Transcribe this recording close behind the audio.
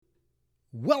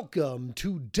Welcome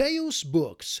to Deus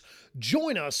Books.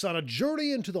 Join us on a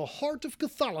journey into the heart of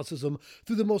Catholicism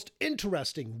through the most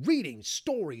interesting readings,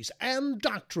 stories, and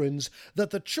doctrines that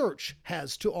the Church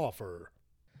has to offer.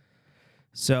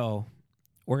 So,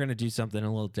 we're going to do something a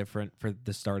little different for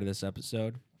the start of this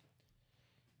episode.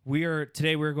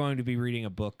 Today we're going to be reading a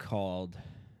book called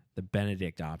The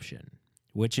Benedict Option,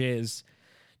 which is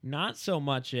not so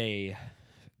much a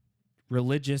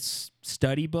religious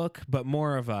study book, but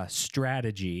more of a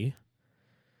strategy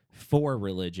for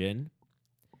religion.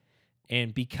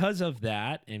 And because of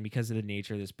that, and because of the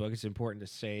nature of this book, it's important to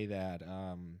say that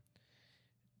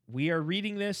we are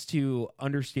reading this to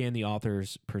understand the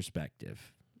author's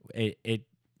perspective.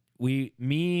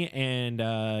 Me and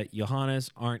Johannes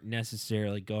aren't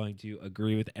necessarily going to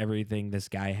agree with everything this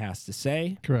guy has to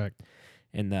say. Correct.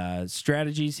 And the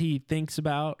strategies he thinks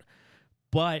about,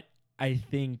 but I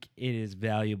think it is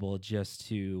valuable just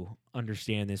to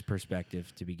understand this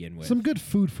perspective to begin with. Some good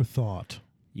food for thought.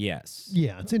 Yes.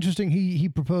 Yeah, it's interesting. He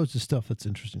proposes stuff that's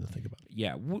interesting to think about.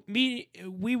 Yeah, we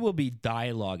will be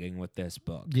dialoguing with this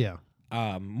book. Yeah.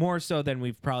 More so than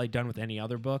we've probably done with any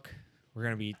other book. We're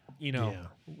going to be,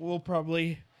 we'll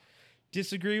probably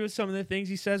disagree with some of the things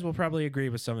he says. We'll probably agree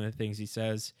with some of the things he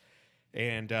says.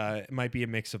 And it might be a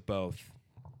mix of both.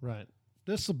 Right.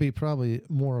 This will be probably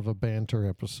more of a banter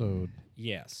episode.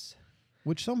 Yes.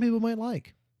 Which some people might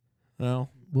like. Well,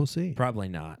 we'll see. Probably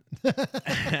not.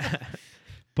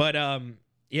 But,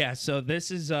 yeah, so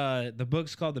this is, the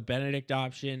book's called The Benedict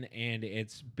Option, and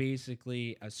it's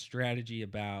basically a strategy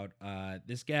about,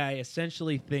 this guy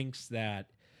essentially thinks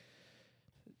that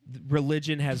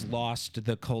religion has lost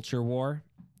the culture war,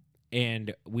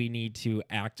 and we need to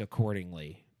act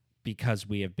accordingly because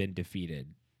we have been defeated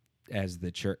as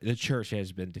the church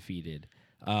has been defeated.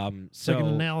 So like an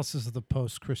analysis of the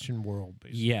post-Christian world,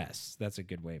 basically. Yes, that's a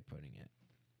good way of putting it.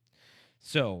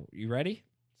 So, you ready?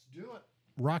 Let's do it.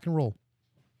 Rock and roll.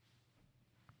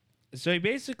 So he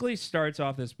basically starts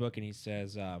off this book and he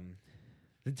says,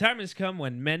 the time has come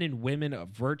when men and women of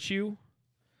virtue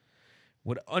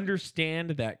would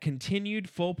understand that continued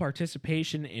full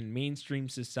participation in mainstream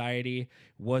society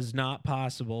was not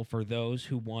possible for those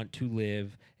who want to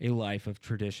live a life of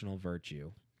traditional virtue.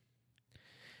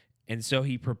 And so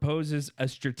he proposes a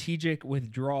strategic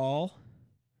withdrawal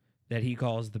that he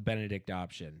calls the Benedict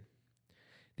Option.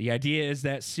 The idea is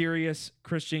that serious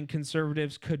Christian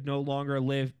conservatives could no longer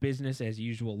live business as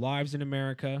usual lives in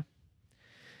America,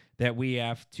 that we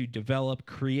have to develop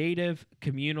creative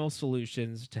communal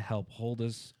solutions to help hold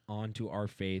us onto our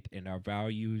faith and our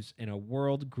values in a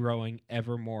world growing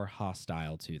ever more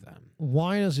hostile to them.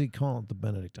 Why does he call it the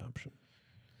Benedict Option?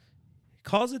 He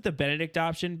calls it the Benedict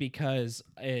Option because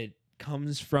it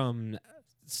comes from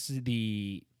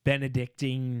the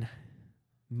Benedictine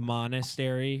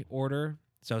monastery order.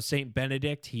 So St.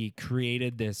 Benedict, he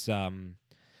created this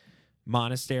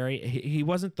monastery. He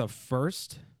wasn't the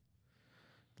first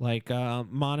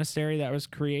monastery that was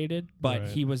created, but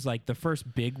he was like the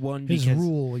first big one. His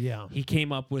rule, yeah. He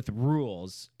came up with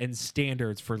rules and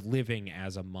standards for living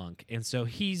as a monk. And so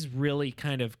he's really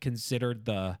kind of considered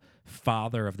the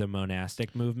father of the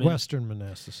monastic movement. Western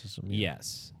monasticism. Yeah.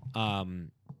 Yes.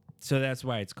 So that's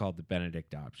why it's called the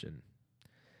Benedict Option.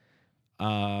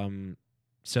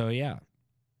 So yeah.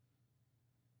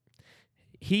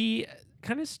 He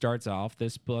kind of starts off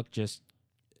this book just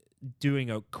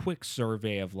doing a quick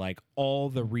survey of like all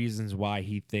the reasons why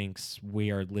he thinks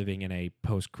we are living in a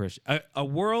post-Christian a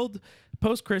world.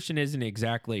 Post-Christian isn't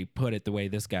exactly put it the way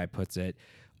this guy puts it.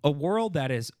 A world that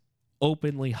is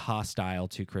openly hostile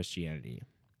to Christianity.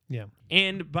 Yeah.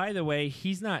 And by the way,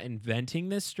 he's not inventing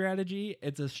this strategy.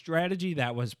 It's a strategy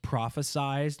that was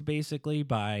prophesized basically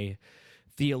by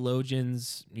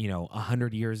theologians,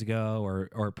 100 years ago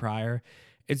or prior.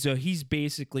 And so he's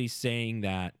basically saying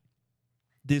that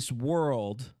this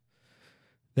world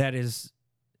that is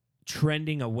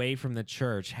trending away from the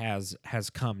church has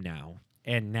come now.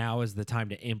 And now is the time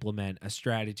to implement a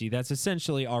strategy that's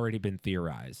essentially already been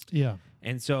theorized. Yeah.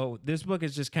 And so this book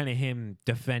is just kind of him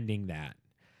defending that.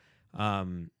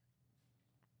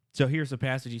 So here's the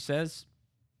passage he says,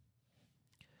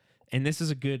 and this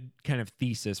is a good kind of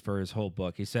thesis for his whole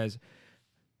book. He says,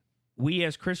 we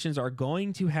as Christians are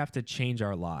going to have to change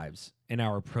our lives and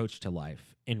our approach to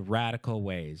life in radical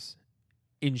ways.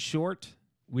 In short,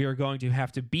 we are going to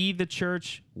have to be the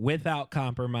church without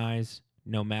compromise,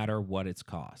 no matter what its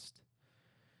cost.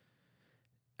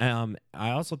 I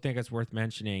also think it's worth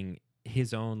mentioning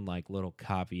his own little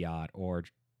caveat or,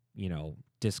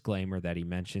 disclaimer that he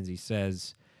mentions. He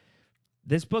says,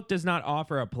 this book does not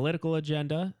offer a political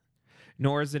agenda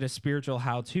nor is it a spiritual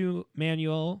how-to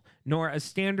manual, nor a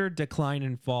standard decline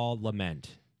and fall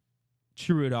lament.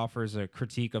 True, it offers a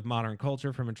critique of modern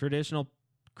culture from a traditional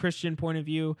Christian point of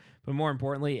view, but more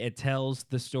importantly, it tells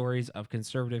the stories of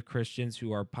conservative Christians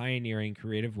who are pioneering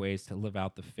creative ways to live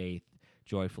out the faith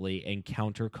joyfully and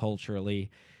counterculturally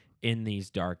in these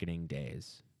darkening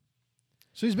days.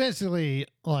 So he's basically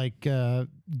like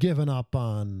given up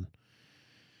on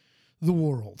the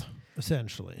world,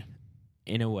 essentially.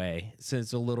 In a way. So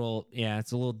it's a little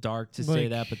dark to say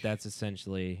that, but that's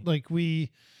essentially like we've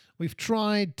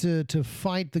tried to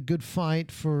fight the good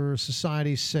fight for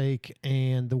society's sake,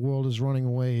 and the world is running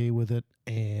away with it,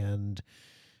 and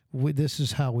this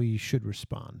is how we should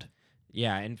respond.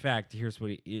 Yeah, in fact, here's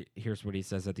what he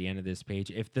says at the end of this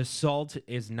page. If the salt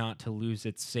is not to lose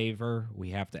its savor,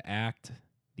 we have to act.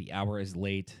 The hour is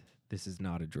late. This is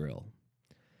not a drill.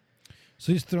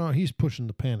 So he's pushing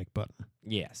the panic button.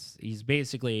 Yes, he's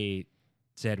basically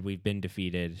said we've been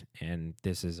defeated, and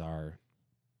this is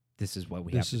what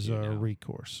we have to do. This is our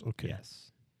recourse. Okay.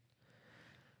 Yes.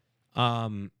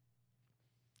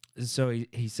 So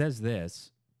he says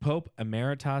this: Pope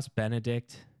Emeritus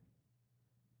Benedict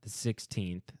the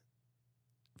 16th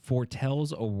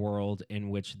foretells a world in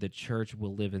which the church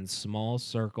will live in small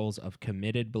circles of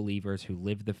committed believers who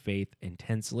live the faith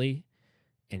intensely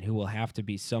and who will have to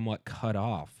be somewhat cut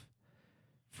off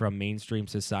from mainstream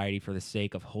society for the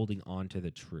sake of holding on to the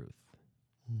truth.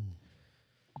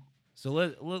 So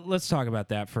let's talk about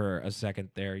that for a second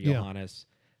there, Johannes.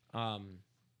 Yeah.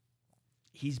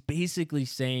 He's basically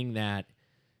saying that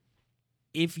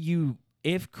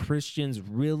if Christians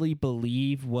really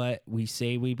believe what we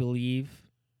say we believe,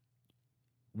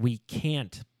 we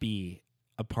can't be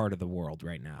a part of the world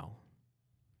right now.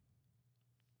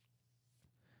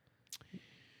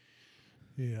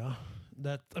 Yeah.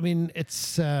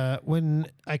 It's when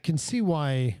I can see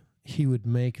why he would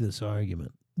make this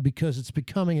argument, because it's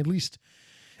becoming, at least,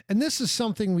 and this is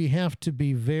something we have to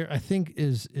be I think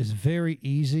is very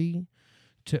easy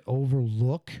to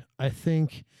overlook. I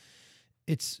think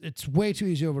it's way too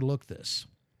easy to overlook this.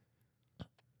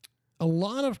 A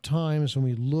lot of times when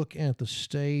we look at the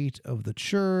state of the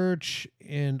church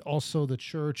and also the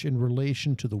church in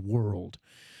relation to the world,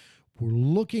 we're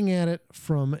looking at it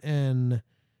from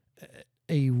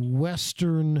a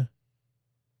Western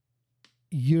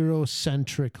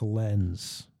Eurocentric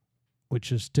lens,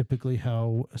 which is typically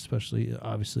how, especially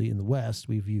obviously in the West,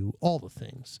 we view all the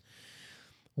things.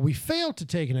 What we fail to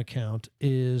take into account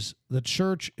is the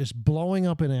church is blowing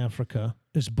up in Africa,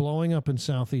 is blowing up in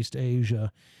Southeast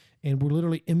Asia, and we're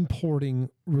literally importing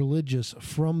religious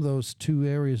from those two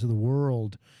areas of the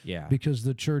world because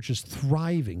the church is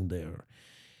thriving there.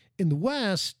 In the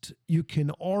West, you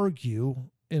can argue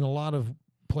in a lot of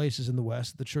places in the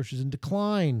West, the church is in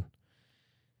decline.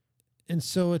 And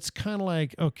so it's kind of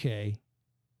like, okay,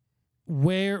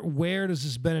 where does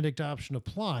this Benedict option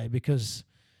apply? Because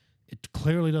it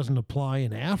clearly doesn't apply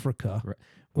in Africa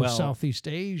or Southeast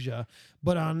Asia,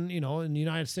 but in the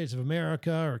United States of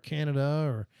America or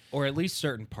Canada or at least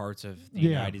certain parts of the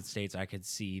United States, I could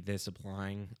see this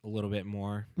applying a little bit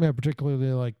more. Yeah,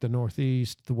 particularly like the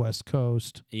Northeast, the West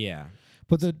Coast. Yeah.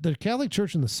 But the Catholic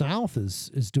Church in the South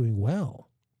is doing well.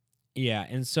 Yeah,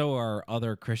 and so are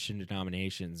other Christian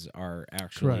denominations are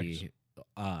actually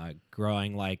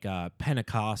growing, like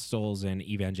Pentecostals and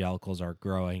evangelicals are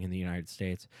growing in the United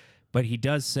States. But he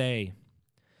does say,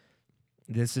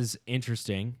 this is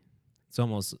interesting.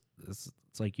 It's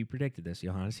like you predicted this,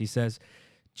 Johannes. He says,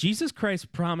 Jesus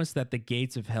Christ promised that the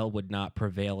gates of hell would not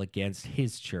prevail against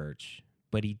his church,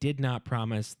 but he did not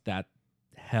promise that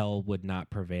hell would not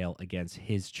prevail against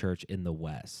his church in the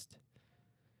West.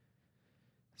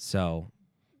 So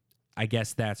I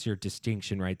guess that's your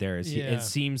distinction right there. It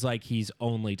seems like he's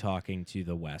only talking to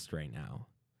the West right now.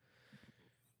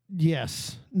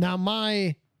 Yes. Now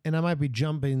and I might be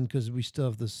jumping because we still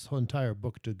have this whole entire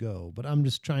book to go, but I'm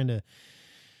just trying to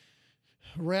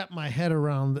wrap my head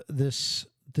around this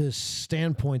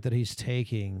standpoint that he's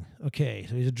taking. Okay,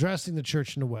 so he's addressing the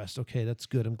church in the West. Okay, that's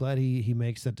good. I'm glad he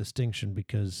makes that distinction,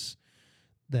 because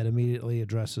that immediately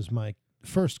addresses my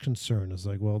first concern. Is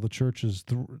like, well, the church is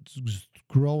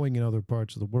growing in other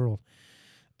parts of the world.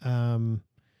 And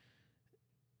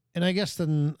I guess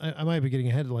then I might be getting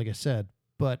ahead, like I said,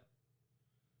 but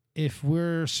if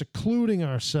we're secluding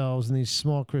ourselves in these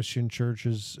small Christian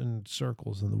churches and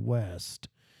circles in the West,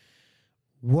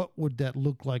 what would that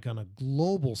look like on a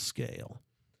global scale?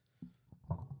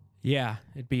 Yeah,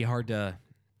 it'd be hard to...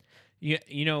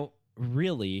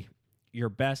 really, your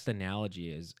best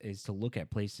analogy is to look at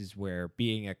places where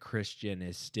being a Christian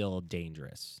is still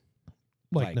dangerous.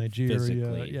 Like Nigeria.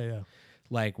 Physically. Yeah.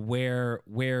 like where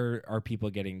are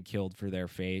people getting killed for their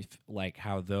faith, like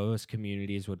how those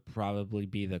communities would probably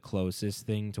be the closest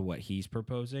thing to what he's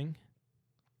proposing.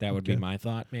 That would be my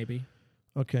thought, maybe.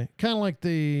 Okay. Kind of like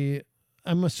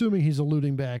I'm assuming he's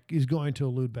going to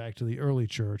allude back to the early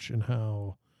church and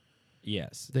how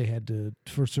Yes. they had to,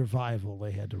 for survival,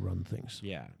 they had to run things.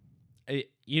 Yeah.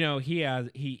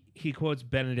 He quotes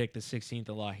Benedict XVI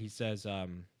a lot. He says,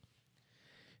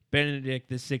 Benedict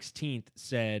XVI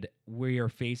said, "We are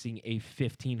facing a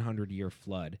 1,500-year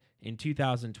flood." In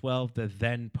 2012, the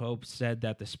then Pope said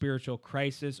that the spiritual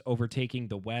crisis overtaking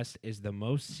the West is the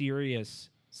most serious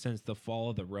since the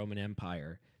fall of the Roman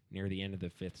Empire near the end of the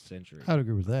 5th century. I'd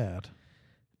agree with that.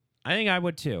 I think I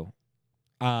would too.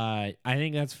 I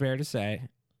think that's fair to say.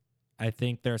 I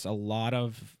think there's a lot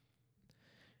of...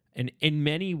 And in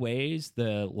many ways,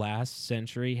 the last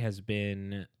century has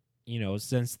been,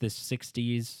 since the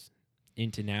 60s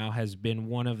into now, has been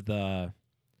one of the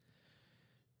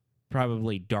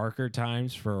probably darker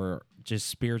times for just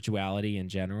spirituality in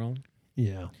general.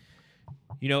 Yeah.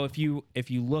 If you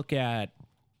look at,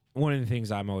 one of the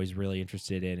things I'm always really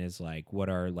interested in is like what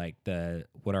are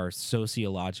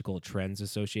sociological trends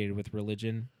associated with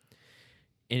religion.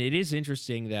 And it is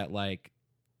interesting that like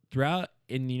throughout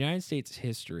in the United States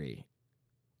history,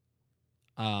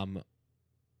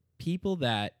 people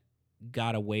that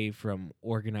got away from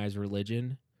organized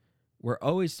religion were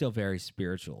always still very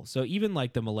spiritual. So even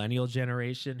like the millennial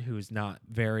generation, who's not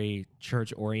very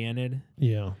church oriented,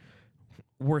 yeah,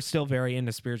 we're still very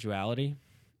into spirituality.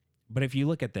 But if you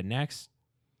look at the next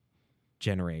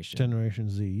Generation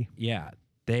Z, yeah,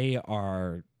 they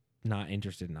are not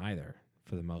interested in either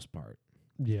for the most part.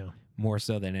 Yeah. More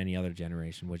so than any other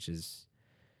generation, which is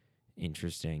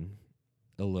interesting,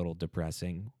 a little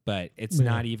depressing. But it's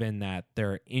not even that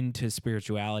they're into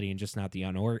spirituality and just not the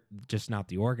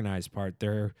organized part.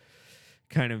 They're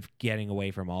kind of getting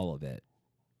away from all of it.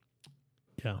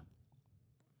 Yeah.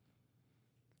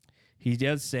 He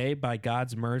does say, by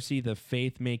God's mercy, the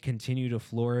faith may continue to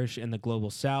flourish in the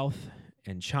global south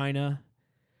and China,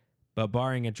 but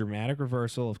barring a dramatic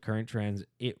reversal of current trends,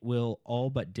 it will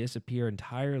all but disappear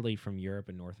entirely from Europe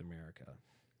and North America.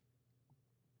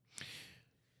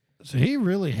 So he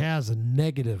really has a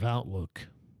negative outlook.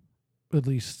 At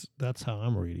least that's how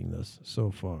I'm reading this so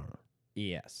far.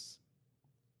 Yes.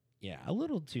 Yeah, a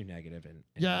little too negative.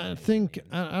 I think,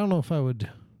 I don't know if I would...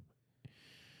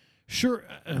 Sure.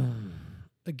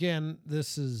 Again,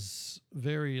 this is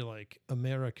very like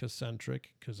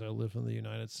America-centric because I live in the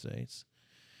United States.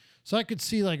 So I could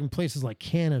see like in places like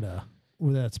Canada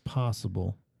where that's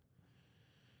possible.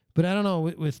 But I don't know,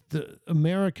 with the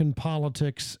American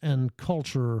politics and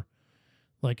culture,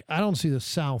 like I don't see the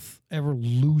South ever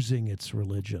losing its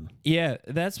religion. Yeah,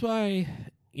 that's why,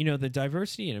 the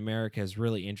diversity in America is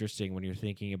really interesting when you're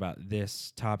thinking about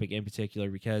this topic in particular,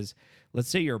 because let's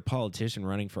say you're a politician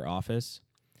running for office.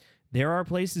 There are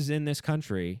places in this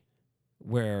country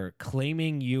where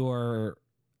claiming you're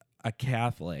a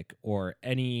Catholic or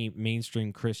any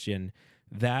mainstream Christian,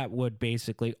 that would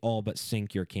basically all but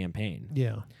sink your campaign.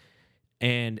 Yeah.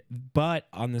 But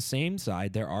on the same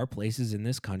side, there are places in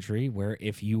this country where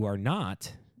if you are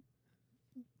not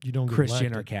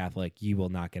Christian or Catholic, you will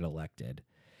not get elected.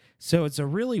 So it's a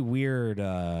really weird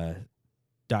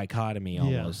dichotomy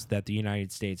almost that the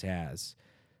United States has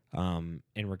in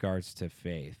regards to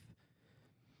faith.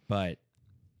 But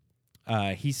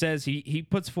he says he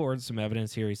puts forward some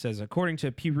evidence here. He says, according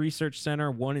to Pew Research Center,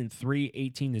 1 in 3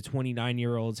 18 to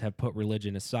 29-year-olds have put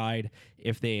religion aside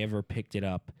if they ever picked it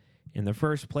up in the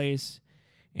first place.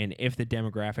 And if the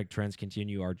demographic trends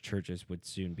continue, our churches would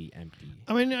soon be empty.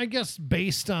 I mean, I guess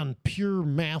based on pure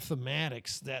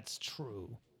mathematics, that's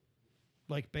true.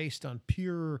 Like based on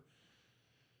pure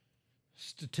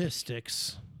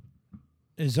statistics,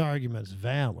 his argument's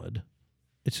valid.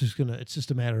 It's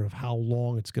just a matter of how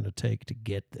long it's gonna take to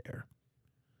get there.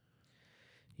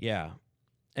 Yeah.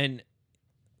 And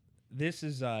this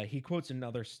is he quotes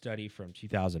another study from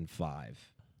 2005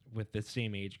 with the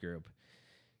same age group.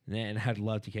 And I'd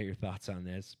love to get your thoughts on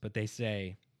this, but they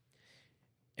say,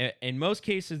 in most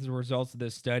cases, the results of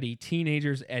this study,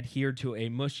 teenagers adhered to a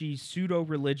mushy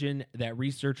pseudo-religion that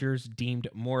researchers deemed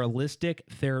moralistic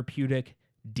therapeutic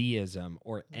deism,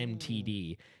 or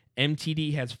MTD.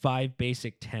 MTD has 5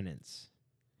 basic tenets.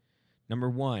 Number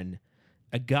 1,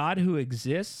 a God who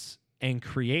exists and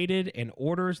created and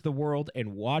orders the world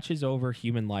and watches over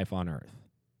human life on earth.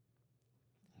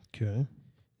 Okay.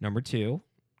 Number 2,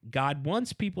 God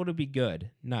wants people to be good,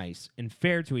 nice, and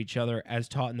fair to each other as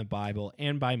taught in the Bible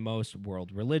and by most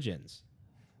world religions.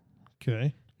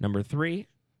 Okay. Number 3,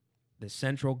 The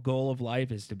central goal of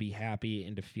life is to be happy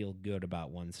and to feel good about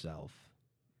oneself.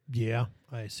 Yeah,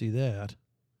 I see that.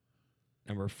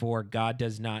 Number 4, God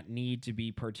does not need to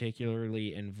be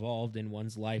particularly involved in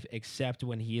one's life except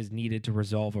when he is needed to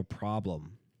resolve a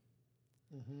problem.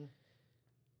 Mm-hmm.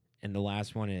 And the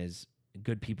last one is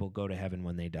good people go to heaven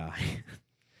when they die.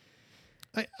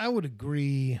 I would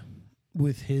agree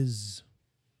with his.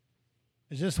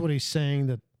 Is this what he's saying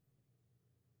that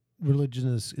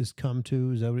religion is come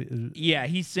to? Is that what Yeah,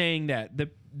 he's saying that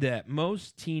that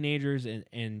most teenagers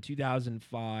in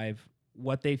 2005,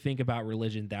 what they think about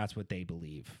religion, that's what they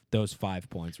believe. Those 5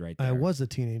 points right there. I was a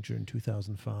teenager in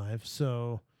 2005,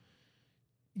 so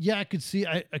yeah, I could see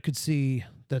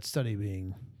that study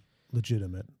being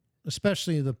legitimate,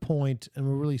 especially the point, and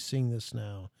we're really seeing this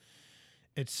now.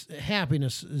 It's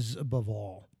happiness is above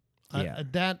all. Yeah.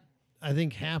 I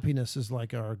think happiness is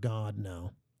like our God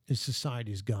now. Is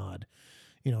society's God.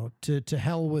 You know, to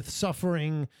hell with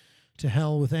suffering, to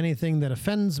hell with anything that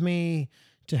offends me,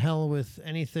 to hell with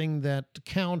anything that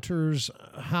counters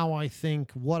how I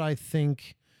think, what I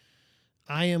think.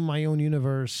 I am my own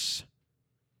universe.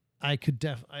 I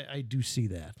do see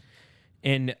that.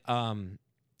 And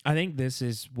I think this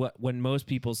is when most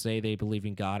people say they believe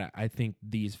in God, I think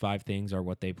these 5 things are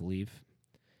what they believe.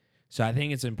 So I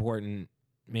think it's important,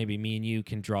 maybe me and you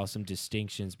can draw some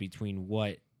distinctions between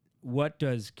what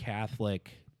does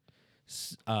Catholic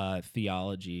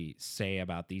theology say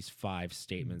about these 5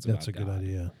 statements That's about a God. good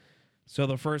idea. So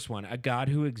the first one, a God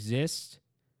who exists,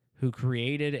 who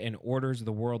created and orders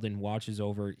the world and watches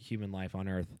over human life on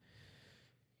earth.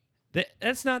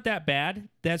 That's not that bad.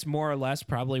 That's more or less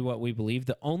probably what we believe.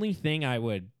 The only thing I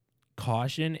would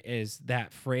caution is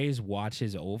that phrase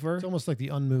watches over. It's almost like the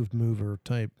unmoved mover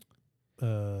type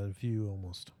view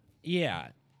almost. Yeah.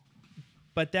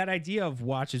 But that idea of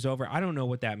watches over, I don't know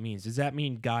what that means. Does that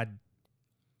mean God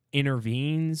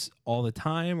intervenes all the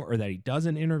time or that he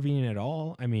doesn't intervene at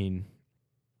all? I mean,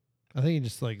 I think he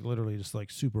just literally just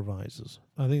supervises.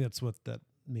 I think that's what that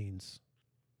means.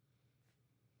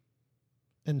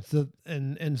 And so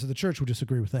the church would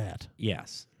disagree with that.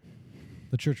 yes.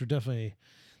 The church would definitely.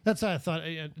 That's how I thought.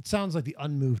 It sounds like the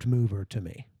unmoved mover to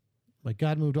me. Like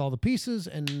God moved all the pieces,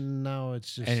 and now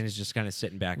it's just. And it's just kind of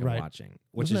sitting back and Right. watching,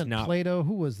 which Wasn't is that not. Plato?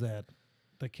 Who was that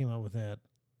came out with that?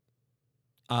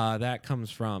 That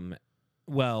comes from,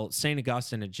 well, St.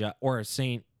 Augustine or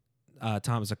St.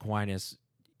 Thomas Aquinas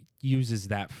uses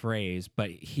that phrase, but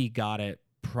he got it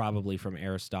probably from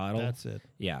Aristotle. That's it.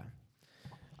 Yeah.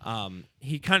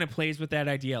 He kind of plays with that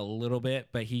idea a little bit,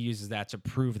 but he uses that to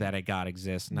prove that a God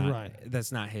exists. Right.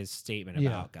 That's not his statement Yeah.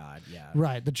 about God. Yeah.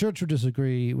 Right. The church would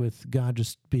disagree with God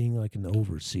just being like an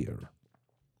overseer.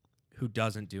 Who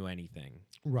doesn't do anything,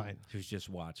 Right. who's just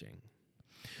watching.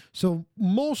 So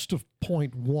most of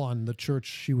point 1, the church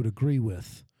she would agree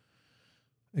with,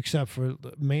 except for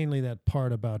mainly that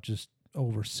part about just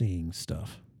overseeing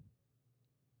stuff.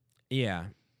 Yeah.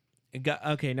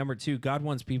 Okay, number 2, God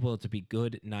wants people to be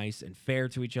good, nice, and fair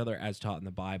to each other as taught in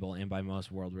the Bible and by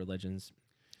most world religions.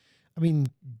 I mean,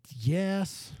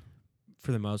 yes.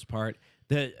 For the most part.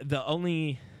 The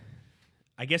only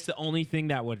thing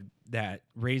that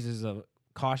raises a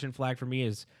caution flag for me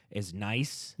is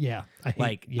nice. Yeah.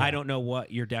 I don't know what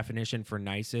your definition for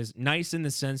nice is. Nice in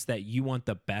the sense that you want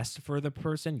the best for the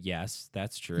person. Yes,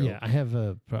 that's true. Yeah, I have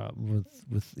a problem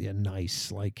with nice.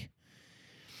 Like,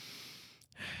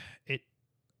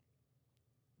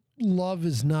 love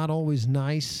is not always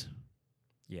nice.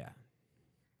 Yeah.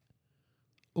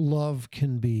 Love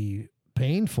can be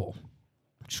painful,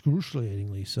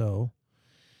 excruciatingly so.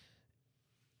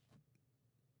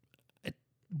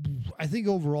 I think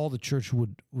overall the church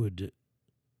would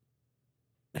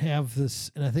have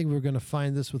this, and I think we're going to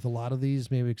find this with a lot of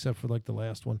these, maybe except for like the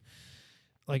last one.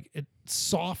 Like, it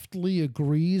softly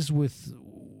agrees with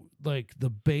like the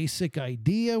basic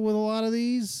idea with a lot of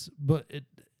these, but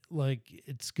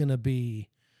it's going to be.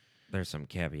 There's some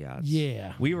caveats.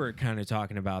 Yeah. We were kind of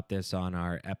talking about this on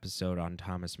our episode on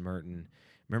Thomas Merton.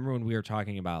 Remember when we were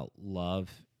talking about love,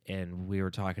 and we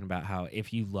were talking about how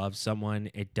if you love someone,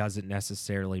 it doesn't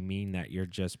necessarily mean that you're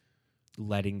just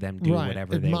letting them do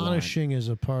whatever they want. Admonishing is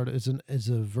a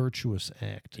virtuous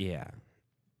act. Yeah.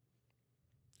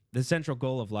 The central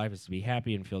goal of life is to be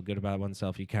happy and feel good about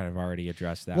oneself. You kind of already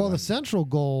addressed that. Well, one. the central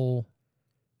goal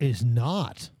is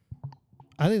not.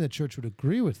 I think the church would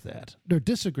agree with that or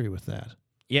disagree with that.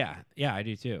 Yeah, I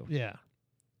do too. Yeah.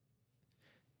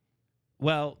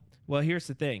 Well, here's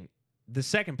the thing. The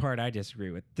second part I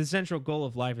disagree with. The central goal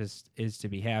of life is to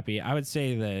be happy. I would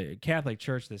say the Catholic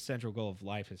Church, the central goal of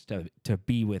life is to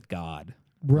be with God.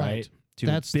 Right. to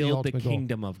That's the build the ultimate goal.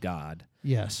 kingdom of God,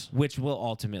 Yes. which will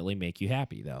ultimately make you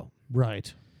happy, though.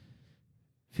 Right.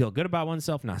 Feel good about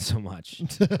oneself, not so much.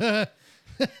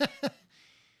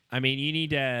 I mean, you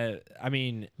need to,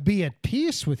 Be at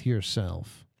peace with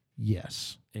yourself.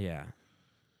 Yes. yeah.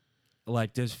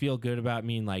 Like, does feel good about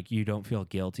mean like you don't feel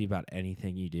guilty about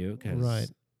anything you do? 'Cause, Right.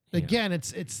 you know, Again,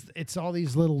 it's all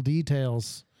these little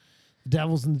details.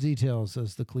 Devil's in the details,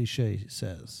 as the cliche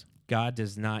says. God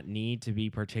does not need to be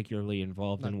particularly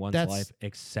involved in one's That's- life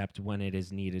except when it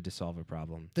is needed to solve a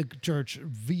problem. The church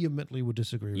vehemently would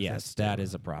disagree with that. Yes, that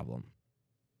is a problem.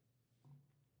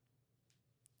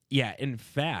 Yeah, in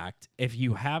fact, if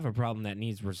you have a problem that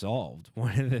needs resolved,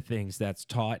 one of the things that's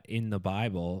taught in the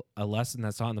Bible, a lesson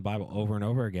that's taught in the Bible over and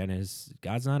over again, is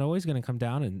God's not always going to come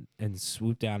down and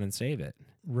swoop down and save it.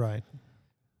 Right.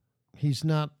 He's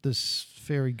not this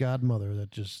fairy godmother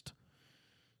that just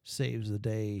saves the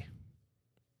day.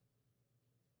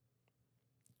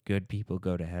 Good people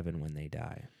go to heaven when they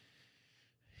die.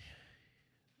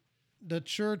 The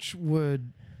church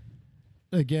would,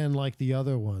 again, like the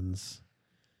other ones,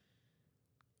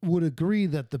 would agree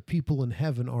that the people in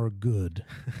heaven are good,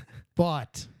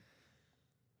 but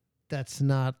that's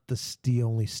not the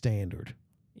only standard.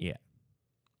 Yeah.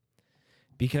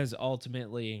 Because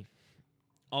ultimately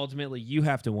you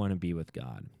have to want to be with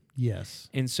God. Yes.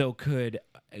 And so could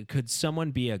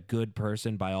someone be a good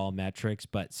person by all metrics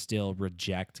but still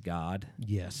reject God?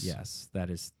 Yes. Yes, that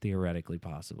is theoretically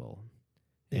possible.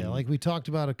 Yeah, like we talked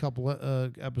about a couple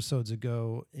episodes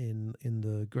ago in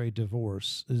the Great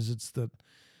Divorce, is it's that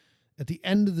at the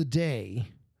end of the day,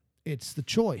 it's the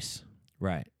choice.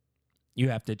 Right. You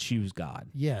have to choose God.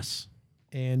 Yes.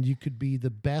 And you could be the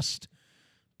best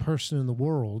person in the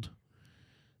world,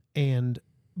 and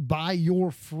by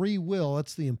your free will,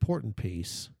 that's the important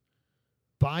piece,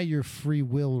 by your free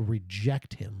will,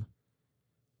 reject him.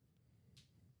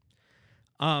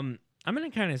 I'm going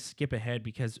to kind of skip ahead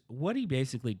because what he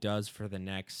basically does for the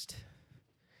next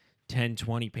 10,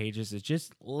 20 pages is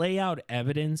just lay out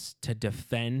evidence to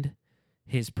defend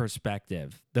his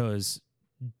perspective, those,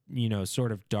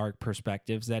 sort of dark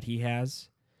perspectives that he has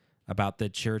about the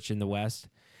church in the West.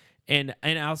 And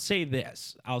I'll say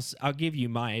this, I'll give you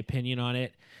my opinion on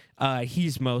it.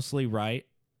 He's mostly right.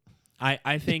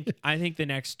 I think the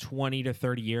next 20 to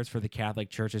 30 years for the Catholic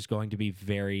Church is going to be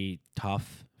very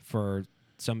tough for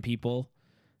some people,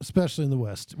 especially in the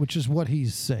West, which is what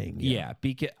he's saying. Yeah,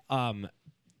 because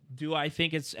do I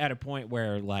think it's at a point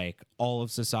where like all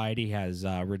of society has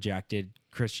rejected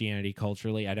Christianity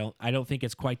culturally? I don't think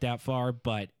it's quite that far,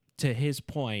 but to his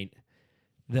point,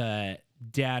 the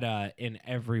data in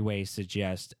every way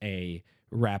suggests a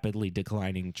rapidly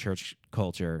declining church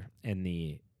culture in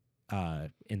the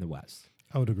West.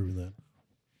 I would agree with that.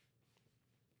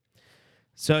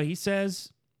 So he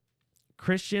says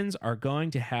Christians are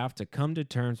going to have to come to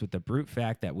terms with the brute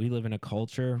fact that we live in a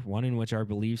culture, one in which our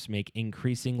beliefs make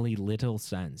increasingly little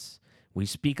sense. We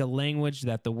speak a language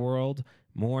that the world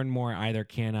more and more either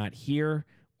cannot hear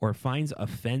or finds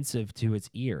offensive to its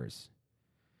ears.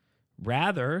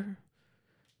 Rather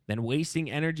than wasting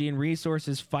energy and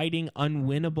resources fighting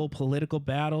unwinnable political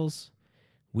battles,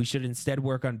 we should instead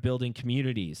work on building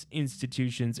communities,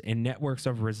 institutions, and networks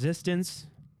of resistance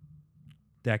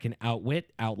that can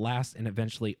outwit, outlast, and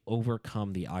eventually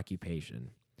overcome the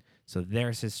occupation. So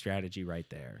there's his strategy right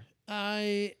there.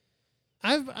 I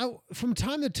from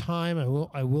time to time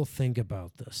I will think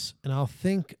about this, and I'll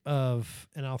think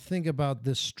about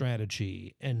this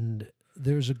strategy, and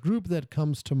there's a group that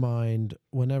comes to mind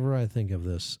whenever I think of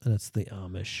this, and it's the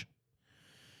Amish.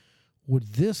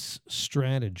 Would this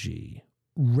strategy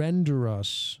render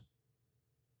us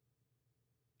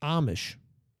Amish?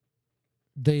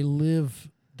 They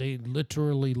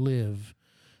literally live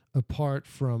apart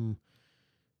from,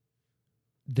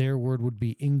 their word would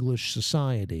be, English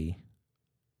society.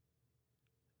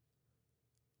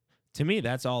 To me,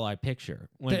 that's all I picture.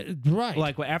 Right.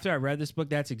 Like after I read this book,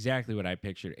 that's exactly what I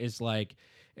pictured. It's like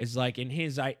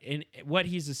in what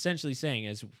he's essentially saying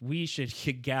is we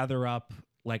should gather up,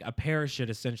 like a parish should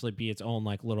essentially be its own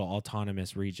like little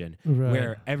autonomous region, Right.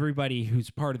 where everybody who's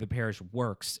part of the parish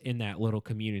works in that little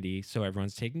community, so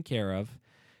everyone's taken care of,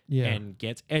 and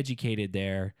gets educated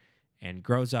there, and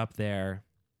grows up there,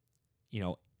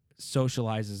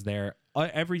 socializes there,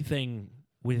 everything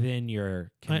within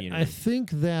your community. I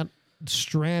think that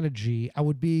strategy, I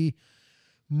would be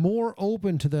more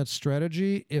open to that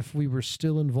strategy if we were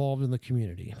still involved in the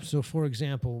community. So, for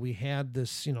example, we had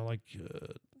this,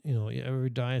 every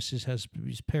diocese has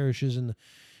these parishes, and the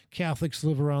Catholics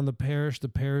live around the parish. The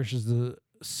parish is the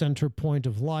center point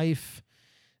of life,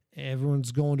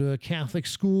 everyone's going to a Catholic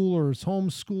school or is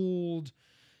homeschooled.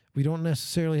 We don't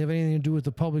necessarily have anything to do with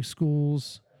the public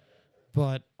schools,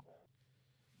 but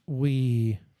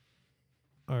we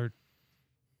are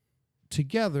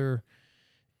together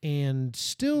and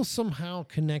still somehow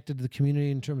connected to the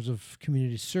community in terms of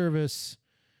community service,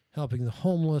 helping the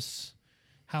homeless,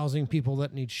 housing people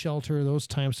that need shelter, those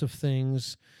types of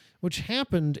things, which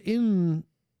happened in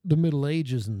the Middle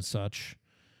Ages and such.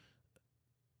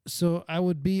 So I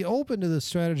would be open to the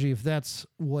strategy if that's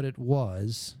what it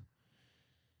was.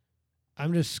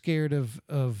 I'm just scared of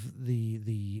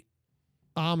the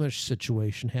Amish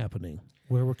situation happening,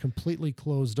 where we're completely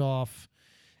closed off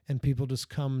and people just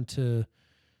come to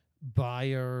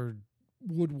buy our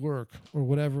woodwork or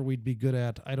whatever we'd be good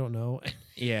at. I don't know.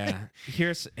 Yeah.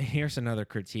 Here's another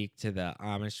critique to the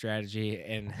Amish strategy,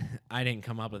 and I didn't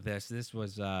come up with this. This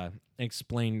was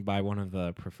explained by one of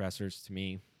the professors to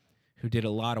me who did a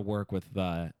lot of work with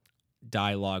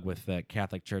dialogue with the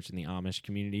Catholic Church and the Amish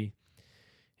community.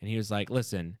 And he was like,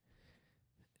 listen,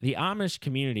 the Amish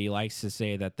community likes to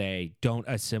say that they don't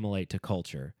assimilate to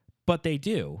culture, but they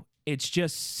do. It's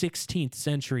just 16th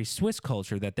century Swiss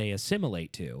culture that they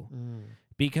assimilate to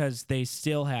because they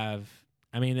still have,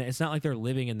 I mean, it's not like they're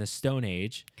living in the Stone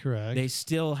Age. Correct.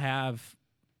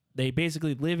 They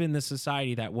basically live in the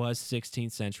society that was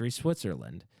 16th century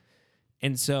Switzerland.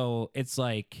 And so it's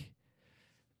like,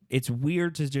 it's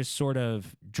weird to just sort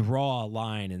of draw a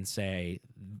line and say,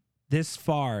 this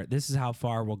is how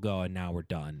far we'll go, and now we're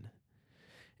done.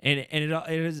 And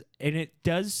it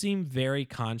does seem very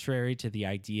contrary to the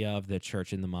idea of the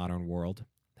church in the modern world.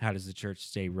 How does the church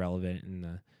stay relevant?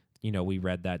 And we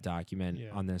read that document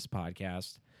on this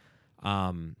podcast.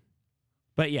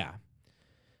 But yeah,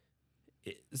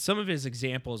 some of his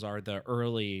examples are the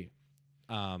early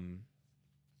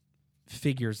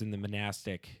figures in the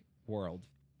monastic world.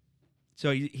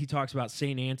 So he talks about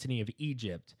Saint Anthony of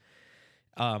Egypt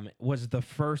was the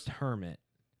first hermit,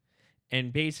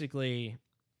 and basically,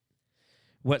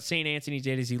 what St. Anthony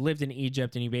did is he lived in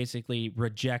Egypt and he basically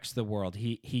rejects the world.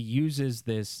 He uses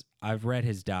this. I've read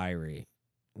his diary.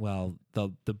 Well, the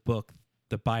book,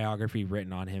 the biography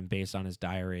written on him based on his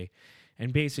diary.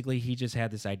 And basically he just had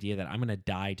this idea that I'm going to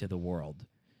die to the world.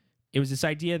 It was this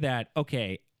idea that,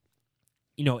 okay,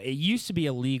 it used to be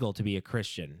illegal to be a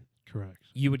Christian. Correct.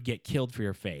 You would get killed for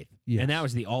your faith. Yes. And that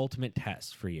was the ultimate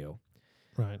test for you.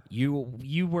 Right.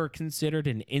 You were considered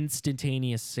an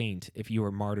instantaneous saint if you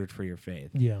were martyred for your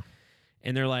faith. Yeah.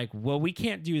 And they're like, well, we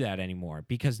can't do that anymore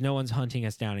because no one's hunting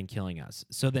us down and killing us.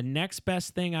 So the next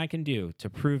best thing I can do to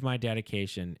prove my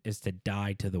dedication is to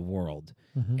die to the world.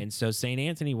 Mm-hmm. And so St.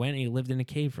 Anthony went and he lived in a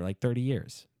cave for like 30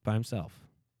 years by himself,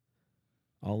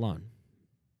 all alone.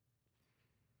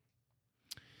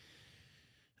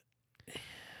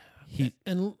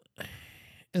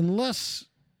 Unless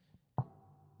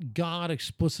God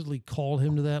explicitly called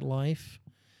him to that life.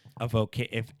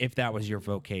 If that was your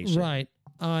vocation. Right.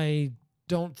 I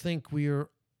don't think we are,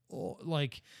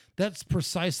 that's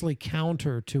precisely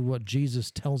counter to what Jesus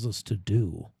tells us to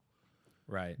do.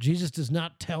 Right. Jesus does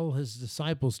not tell his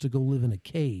disciples to go live in a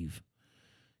cave.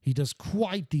 He does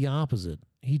quite the opposite.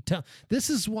 This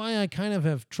is why I kind of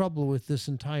have trouble with this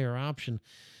entire option,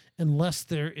 unless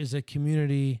there is a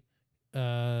community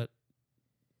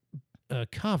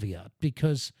caveat,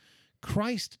 because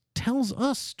Christ tells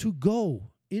us to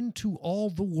go into all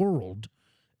the world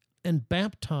and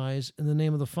baptize in the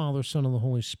name of the Father, Son, and the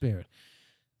Holy Spirit.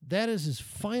 That is his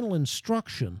final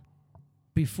instruction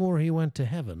before he went to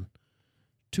heaven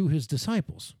to his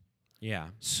disciples. Yeah.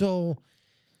 So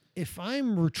if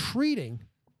I'm retreating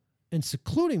and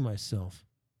secluding myself,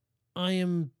 I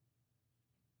am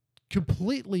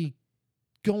completely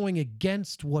going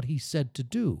against what he said to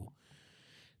do.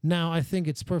 Now, I think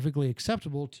it's perfectly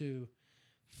acceptable to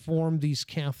form these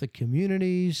Catholic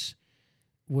communities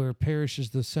where parish is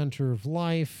the center of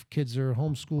life, kids are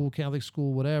homeschool, Catholic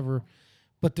school, whatever,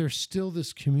 but there's still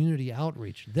this community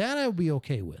outreach. That I would be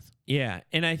okay with. Yeah,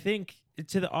 and I think,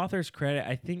 to the author's credit,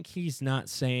 I think he's not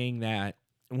saying that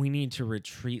we need to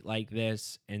retreat like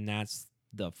this and that's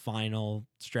the final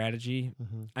strategy.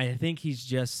 Mm-hmm. I think he's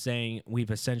just saying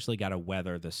we've essentially got to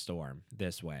weather the storm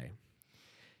this way.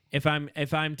 If I'm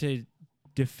to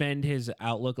defend his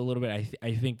outlook a little bit,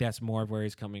 I think that's more of where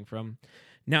he's coming from.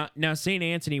 Now, St.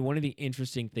 Anthony, one of the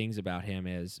interesting things about him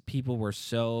is people were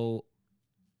so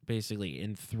basically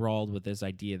enthralled with this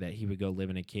idea that he would go live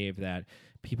in a cave that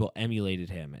people emulated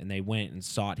him and they went and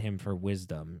sought him for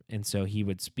wisdom. And so he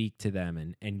would speak to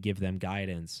them and give them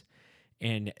guidance.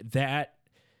 And that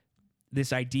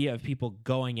this idea of people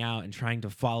going out and trying to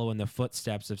follow in the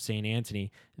footsteps of St.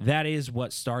 Anthony, that is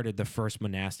what started the first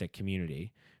monastic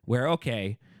community. Where,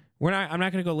 okay, I'm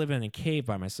not going to go live in a cave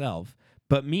by myself,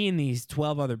 but me and these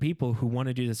 12 other people who want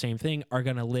to do the same thing are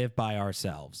going to live by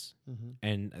ourselves. Mm-hmm.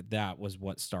 And that was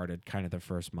what started kind of the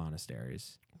first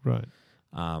monasteries. Right.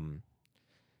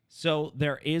 So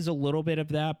there is a little bit of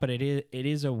that, but it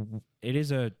is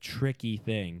a tricky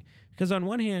thing, because on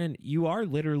one hand, you are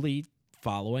literally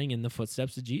following in the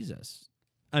footsteps of Jesus.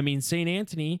 I mean, St.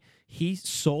 Anthony, he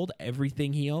sold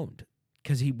everything he owned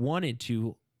because he wanted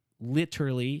to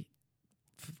literally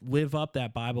live up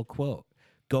that Bible quote,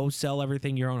 go sell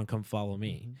everything you own and come follow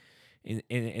me. Mm-hmm.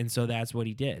 And so that's what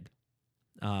he did.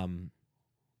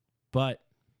 But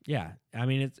yeah, I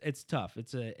mean, it's tough.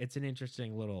 It's an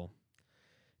interesting little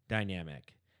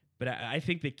dynamic, but I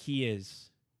think the key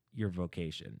is your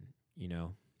vocation,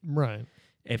 Right.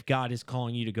 If God is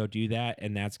calling you to go do that,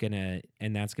 and that's gonna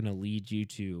lead you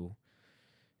to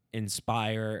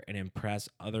inspire and impress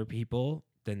other people,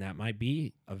 then that might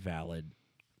be a valid.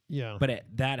 Yeah. But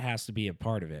that has to be a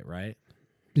part of it, right?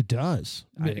 It does.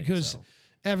 I think Because so.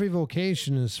 every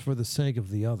vocation is for the sake of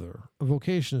the other. A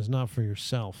vocation is not for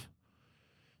yourself.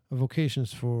 A vocation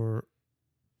is for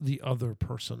the other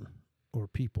person or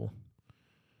people.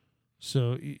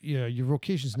 So, yeah, your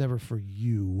vocation is never for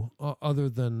you, other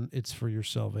than it's for your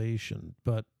salvation.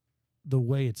 But the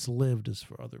way it's lived is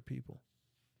for other people.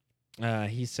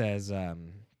 He says,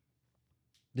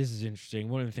 this is interesting.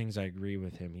 One of the things I agree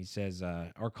with him, he says,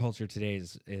 our culture today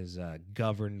is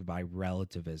governed by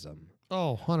relativism.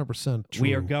 Oh, 100% true.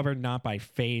 We are governed not by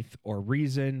faith or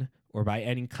reason or by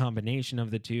any combination of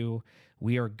the two.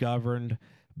 We are governed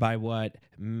by what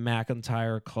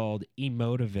McIntyre called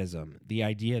emotivism, the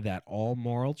idea that all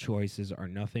moral choices are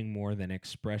nothing more than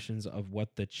expressions of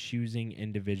what the choosing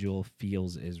individual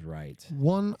feels is right.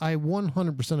 I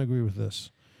 100% agree with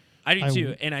this. I do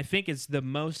too, and I think it's the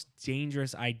most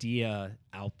dangerous idea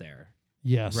out there.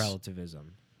 Yes.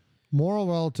 Relativism. Moral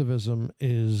relativism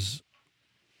is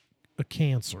a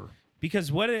cancer.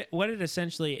 Because what it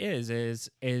essentially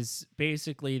is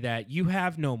basically that you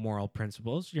have no moral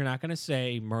principles. You're not going to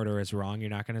say murder is wrong. You're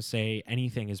not going to say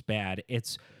anything is bad.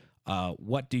 It's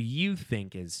what do you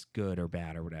think is good or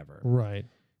bad or whatever. Right.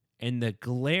 And the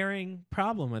glaring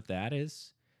problem with that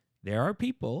is there are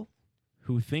people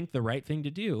who think the right thing to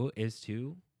do is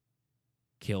to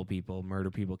kill people,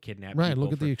 murder people, kidnap people. Right.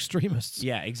 Look at the extremists.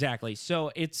 Yeah, exactly.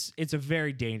 So it's a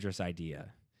very dangerous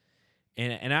idea.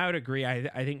 And I would agree.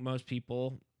 I think most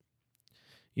people,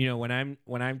 when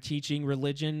I'm teaching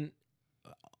religion,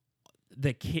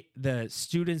 the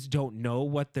students don't know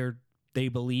what they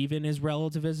believe in is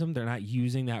relativism. They're not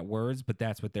using that words, but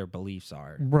that's what their beliefs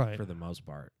are, right, for the most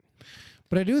part.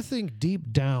 But I do think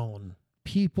deep down,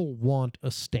 people want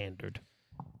a standard.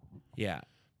 Yeah.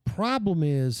 Problem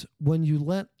is when you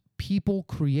let people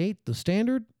create the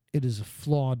standard, it is a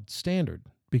flawed standard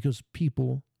because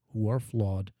people who are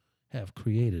flawed have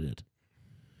created it.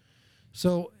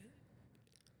 So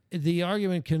the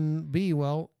argument can be,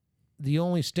 well, the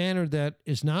only standard that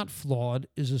is not flawed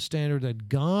is a standard that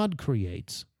God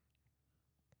creates.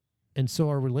 And so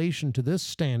our relation to this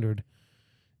standard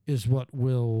is what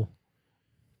will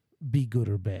be good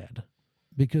or bad.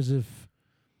 Because if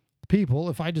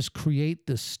I just create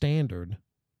this standard,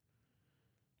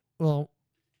 well,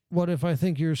 what if I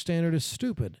think your standard is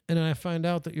stupid and then I find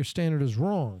out that your standard is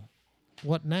wrong?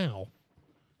 What now?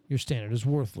 Your standard is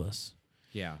worthless.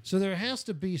 Yeah. So there has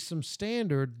to be some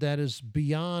standard that is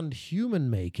beyond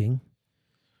human making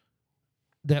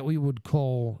that we would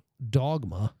call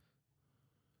dogma.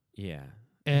 Yeah.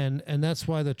 And that's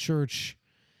why the church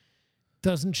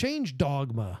doesn't change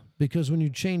dogma, because when you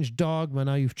change dogma,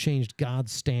 now you've changed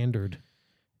God's standard.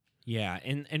 Yeah,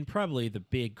 and probably the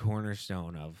big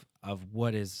cornerstone of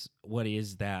what is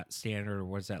that standard, or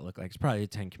what does that look like? It's probably the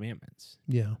 10 Commandments.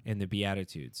 Yeah. And the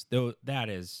Beatitudes. Though that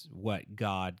is what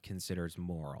God considers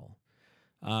moral.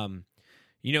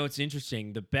 It's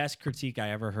interesting. The best critique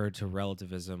I ever heard to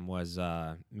relativism was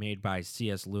made by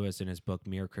C.S. Lewis in his book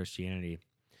Mere Christianity.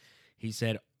 He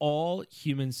said, all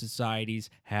human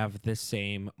societies have the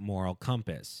same moral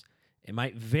compass. It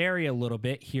might vary a little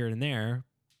bit here and there,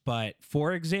 but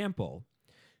for example,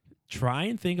 try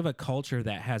and think of a culture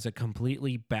that has a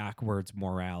completely backwards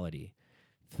morality.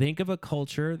 Think of a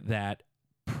culture that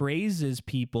praises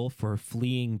people for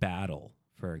fleeing battle,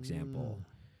 for example.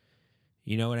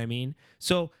 You know what I mean?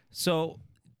 So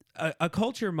a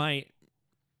culture might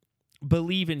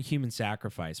believe in human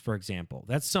sacrifice, for example.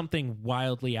 That's something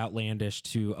wildly outlandish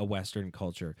to a Western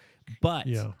culture, but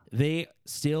they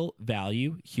still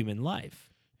value human life.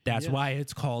 That's Yes. why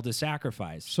it's called a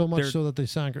sacrifice. So much They're- so that they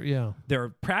sacrifice. Yeah. they're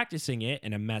practicing it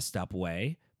in a messed up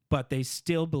way, but they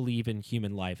still believe in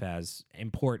human life as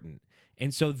important.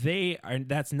 And so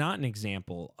that's not an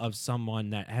example of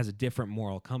someone that has a different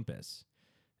moral compass.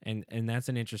 And that's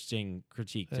an interesting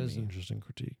critique That to is me. an interesting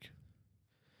critique.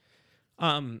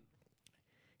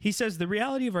 He says the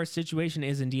reality of our situation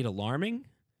is indeed alarming,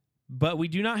 but we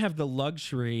do not have the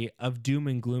luxury of doom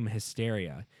and gloom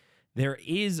hysteria. There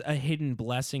is a hidden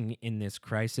blessing in this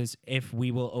crisis if we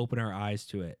will open our eyes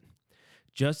to it.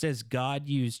 Just as God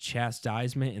used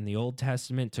chastisement in the Old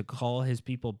Testament to call his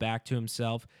people back to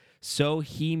himself, so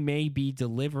he may be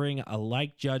delivering a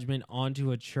like judgment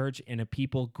onto a church and a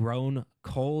people grown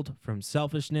cold from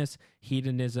selfishness,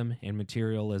 hedonism, and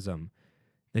materialism.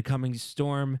 The coming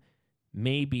storm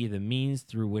may be the means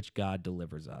through which God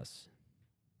delivers us.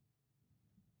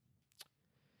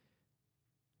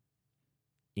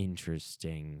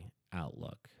 Interesting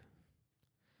outlook.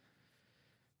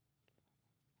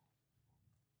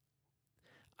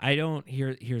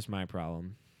 Here's my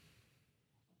problem.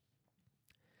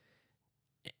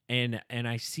 And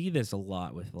I see this a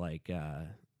lot with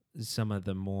some of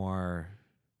the more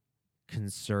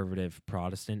conservative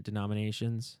Protestant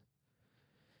denominations.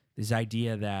 This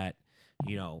idea that,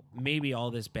 maybe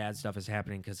all this bad stuff is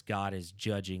happening because God is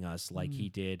judging us like he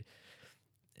did.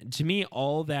 To me,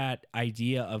 all that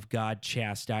idea of God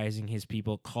chastising his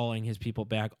people, calling his people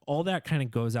back, all that kind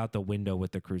of goes out the window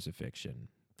with the crucifixion.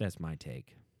 That's my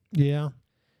take. Yeah.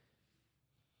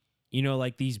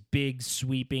 Like these big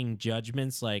sweeping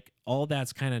judgments, like all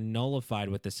that's kind of nullified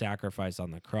with the sacrifice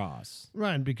on the cross.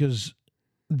 Right, because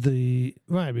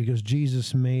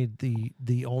Jesus made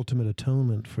the ultimate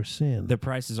atonement for sin. The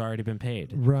price has already been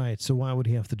paid. Right. So why would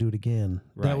he have to do it again?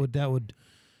 Right. That would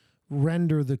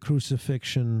render the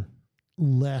crucifixion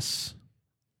less,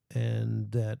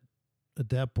 and that at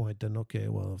that point, then okay,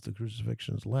 well, if the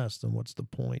crucifixion is less, then what's the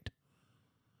point?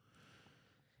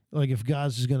 Like if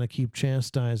God's just going to keep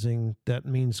chastising, that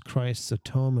means Christ's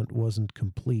atonement wasn't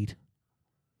complete,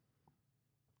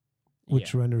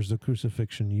 which renders the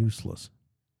crucifixion useless.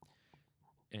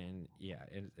 And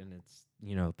it's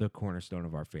the cornerstone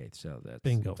of our faith. So that's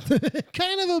Bingo.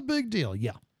 Kind of a big deal.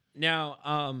 Yeah.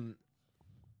 Now,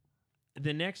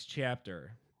 the next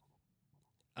chapter,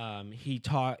 he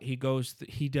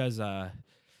does a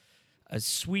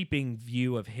sweeping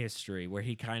view of history where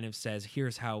he kind of says,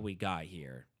 here's how we got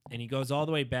here. And he goes all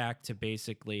the way back to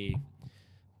basically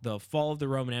the fall of the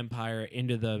Roman Empire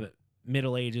into the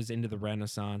Middle Ages, into the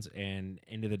Renaissance, and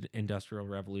into the Industrial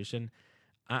Revolution,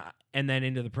 and then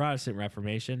into the Protestant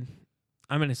Reformation.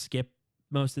 I'm going to skip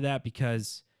most of that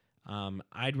because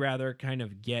I'd rather kind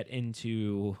of get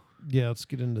into let's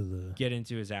get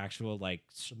into his actual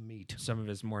some meat, some of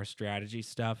his more strategy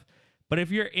stuff. But if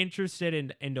you're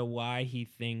interested into why he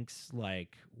thinks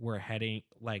we're heading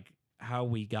how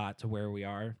we got to where we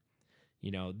are,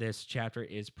 this chapter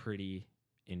is pretty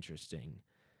interesting.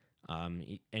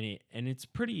 And it's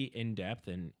pretty in depth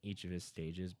in each of his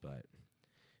stages, but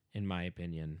in my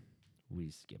opinion, we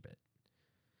skip it.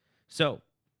 So,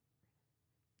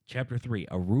 chapter 3,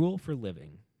 a rule for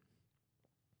living.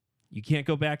 You can't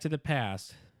go back to the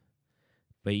past,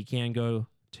 but you can go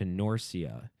to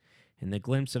Norcia. In the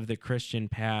glimpse of the Christian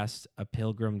past a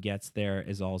pilgrim gets there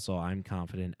is also, I'm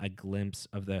confident, a glimpse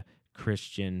of the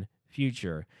Christian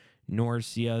future.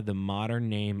 Norcia, the modern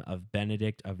name of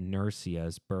Benedict of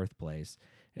Nursia's birthplace,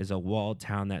 is a walled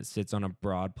town that sits on a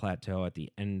broad plateau at the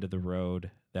end of the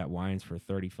road that winds for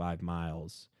 35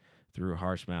 miles through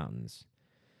harsh mountains.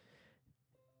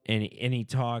 And he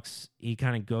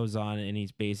kind of goes on and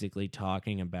he's basically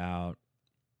talking about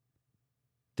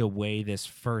the way this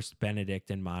first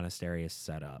Benedictine monastery is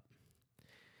set up.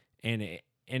 And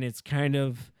it's kind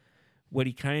of what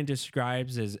he kind of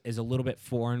describes is a little bit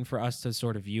foreign for us to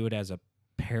sort of view it as a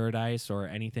paradise or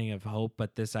anything of hope,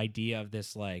 but this idea of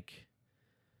this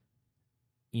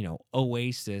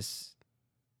oasis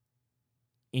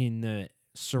in the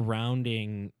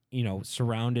surrounded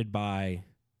by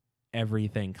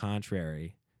everything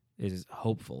contrary is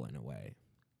hopeful in a way.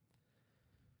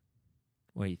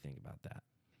 What do you think about that?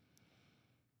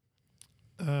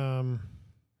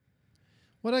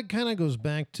 Well, that kind of goes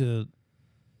back to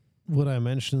what I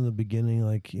mentioned in the beginning,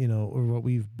 or what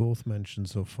we've both mentioned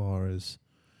so far, is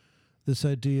this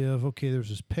idea of, okay, there's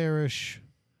this parish.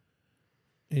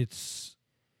 It's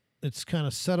kind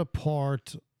of set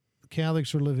apart.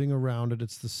 Catholics are living around it.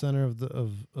 It's the center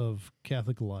of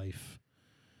Catholic life.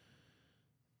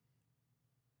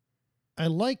 I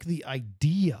like the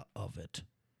idea of it.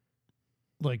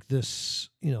 Like this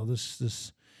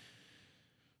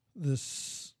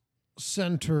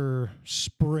center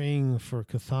spring for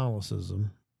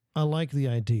Catholicism. I like the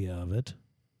idea of it.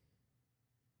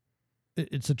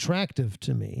 It's attractive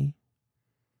to me.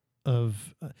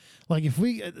 Of like if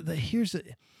we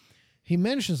he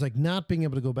mentions like not being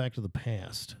able to go back to the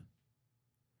past.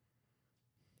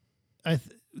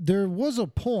 There was a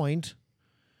point,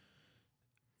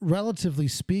 relatively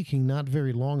speaking, not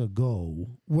very long ago,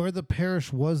 where the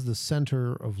parish was the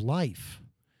center of life,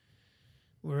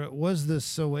 where it was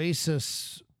this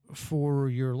oasis for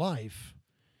your life.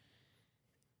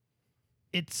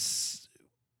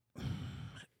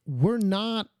 We're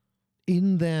not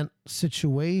in that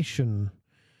situation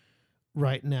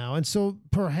right now. And so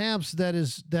perhaps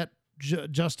that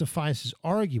justifies his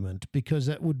argument, because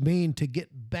that would mean to get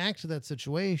back to that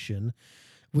situation,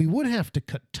 we would have to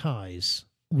cut ties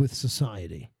with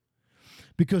society,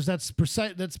 because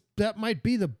that might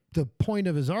be the point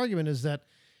of his argument, is that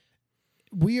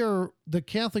the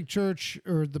Catholic Church,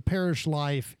 or the parish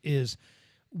life, is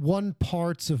one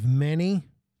parts of many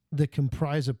that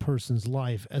comprise a person's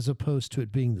life, as opposed to it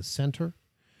being the center.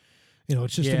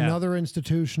 It's just another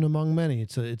institution among many.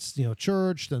 It's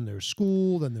church, then there's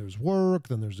school, then there's work,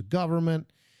 then there's a government.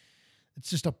 It's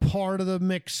just a part of the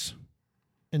mix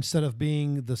instead of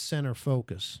being the center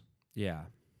focus. Yeah.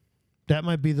 That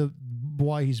might be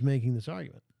why he's making this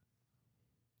argument.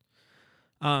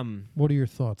 What are your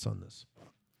thoughts on this?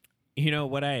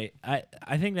 What I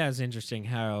think that was interesting,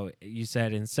 how you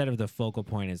said instead of the focal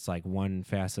point, it's like one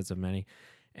facets of many.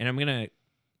 And I'm gonna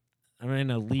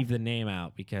leave the name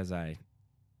out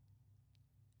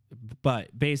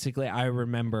but basically I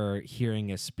remember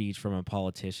hearing a speech from a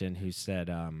politician who said,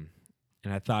 and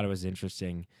I thought it was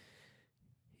interesting.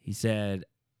 He said,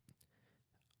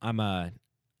 I'm a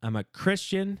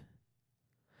Christian,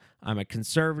 I'm a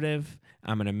conservative,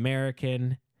 I'm an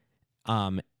American,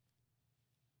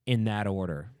 in that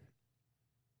order.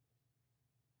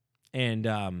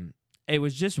 And it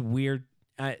was just weird.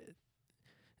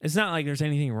 It's not like there's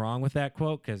anything wrong with that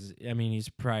quote, because he's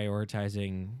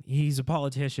prioritizing. He's a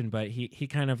politician, but he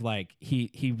kind of like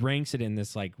he ranks it in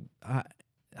this like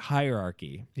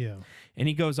hierarchy. Yeah, and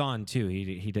he goes on too.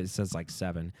 He says like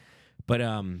 7, but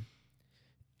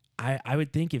I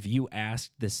would think if you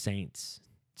asked the saints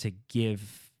to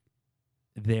give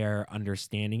their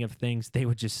understanding of things, they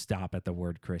would just stop at the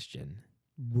word Christian.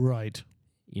 Right.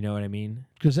 You know what I mean?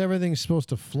 Because everything's supposed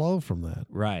to flow from that.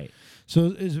 Right.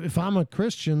 So if I'm a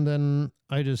Christian, then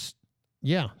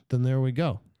then there we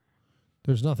go.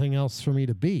 There's nothing else for me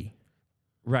to be.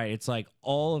 Right. It's like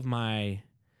all of my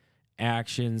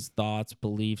actions, thoughts,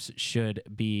 beliefs should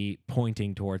be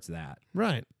pointing towards that.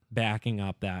 Right. Backing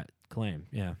up that claim.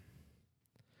 Yeah.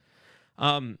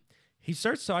 He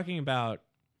starts talking about,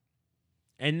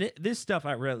 and this stuff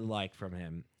I really like from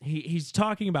him. He's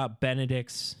talking about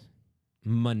Benedict's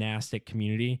monastic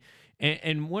community.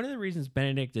 And one of the reasons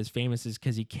Benedict is famous is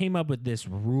because he came up with this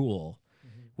rule,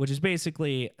 which is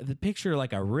basically the picture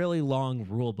like a really long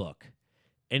rule book.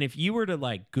 And if you were to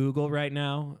like Google right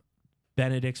now,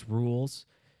 Benedict's rules,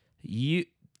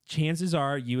 chances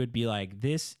are you would be like,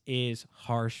 this is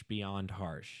harsh beyond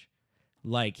harsh.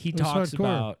 Like he talks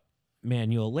about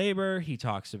manual labor. He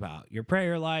talks about your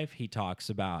prayer life. He talks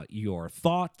about your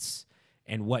thoughts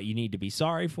and what you need to be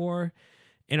sorry for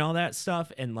and all that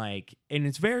stuff. And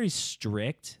it's very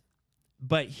strict,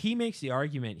 but he makes the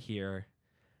argument here,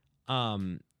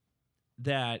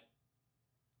 that,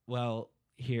 well,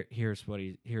 here's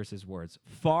his words.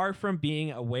 Far from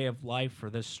being a way of life for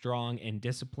the strong and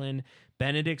disciplined,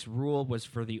 Benedict's rule was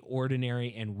for the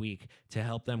ordinary and weak, to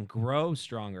help them grow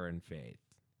stronger in faith.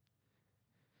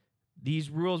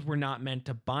 These rules were not meant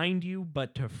to bind you,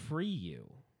 but to free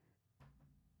you.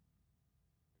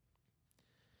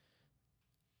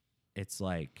 It's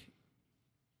like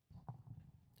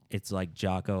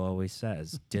Jocko always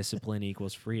says, discipline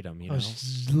equals freedom. I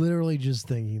was literally just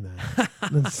thinking that.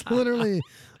 That's literally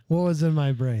what was in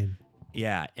my brain.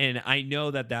 Yeah, and I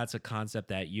know that that's a concept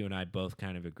that you and I both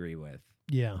kind of agree with.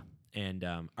 Yeah. And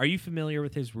are you familiar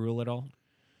with his rule at all?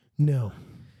 No.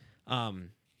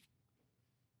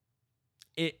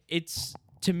 It's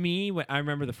to me, when I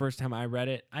remember the first time I read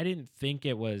it, I didn't think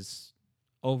it was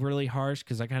overly harsh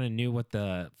because I kind of knew what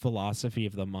the philosophy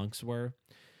of the monks were.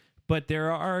 But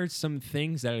there are some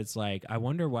things that it's like, I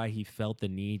wonder why he felt the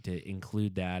need to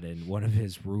include that in one of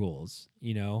his rules,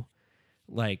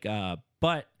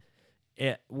 but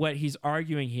what he's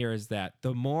arguing here is that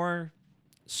the more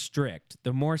strict,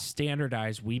 the more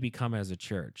standardized we become as a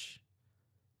church,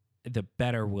 the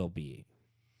better we'll be.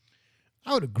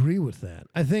 I would agree with that.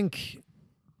 I think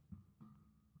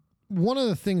one of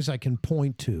the things I can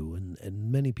point to,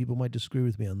 and many people might disagree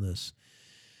with me on this,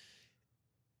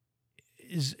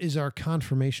 is our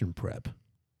confirmation prep.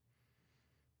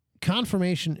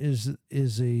 Confirmation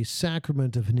is a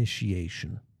sacrament of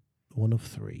initiation, one of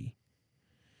 3.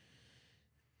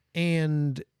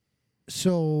 And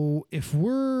so if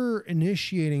we're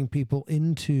initiating people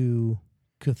into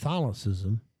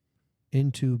Catholicism,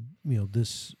 into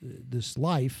this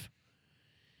life,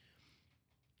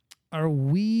 are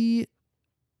we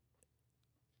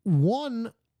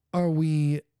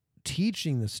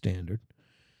teaching the standard?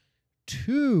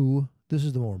 2, this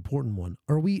is the more important one,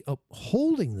 are we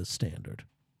upholding the standard?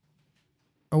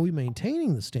 Are we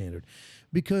maintaining the standard?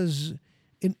 Because,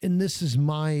 and this is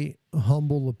my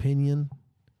humble opinion,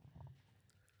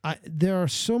 there are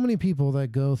so many people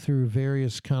that go through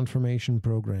various confirmation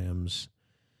programs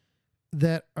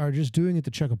that are just doing it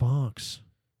to check a box.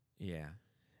 Yeah.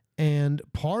 And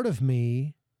part of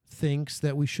me thinks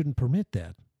that we shouldn't permit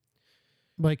that.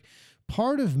 Like,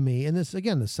 part of me, and this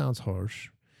sounds harsh,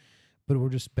 but we're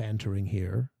just bantering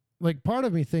here. Like, part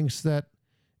of me thinks that,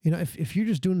 if you're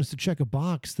just doing this to check a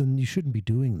box, then you shouldn't be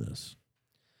doing this.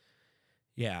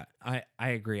 Yeah, I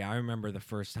agree. I remember the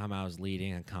first time I was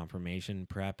leading a confirmation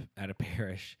prep at a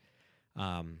parish.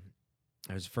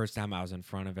 It was the first time I was in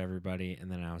front of everybody, and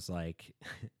then I was like,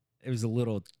 it was a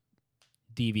little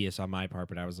devious on my part,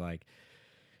 but I was like,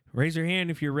 raise your hand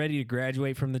if you're ready to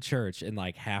graduate from the church, and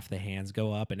like half the hands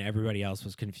go up, and everybody else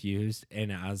was confused,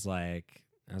 and I was like,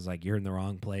 you're in the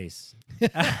wrong place.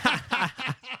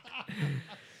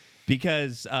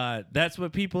 Because that's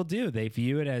what people do. They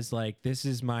view it as like, this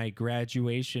is my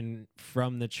graduation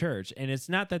from the church. And it's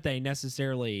not that they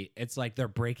necessarily, it's like they're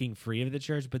breaking free of the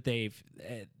church, but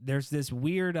there's this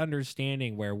weird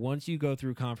understanding where once you go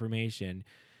through confirmation,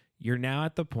 you're now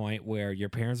at the point where your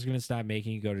parents are going to stop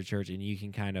making you go to church, and you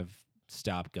can kind of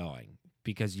stop going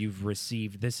because you've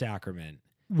received the sacrament.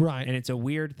 Right. And it's a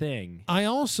weird thing. I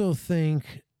also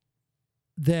think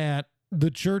that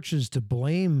the church is to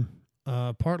blame,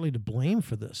 partly to blame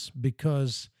for this,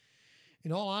 because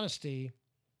in all honesty,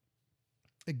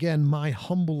 again, my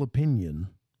humble opinion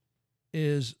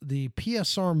is the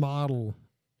PSR model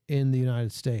in the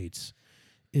United States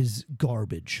is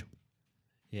garbage.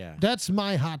 Yeah. That's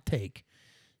my hot take.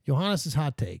 Johannes'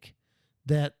 hot take,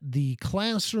 that the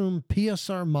classroom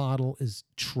PSR model is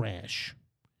trash.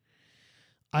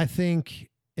 I think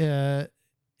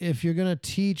if you're going to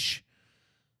teach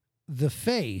the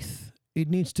faith, it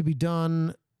needs to be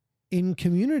done in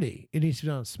community. It needs to be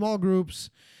done in small groups.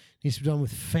 It needs to be done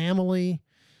with family.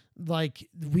 Like,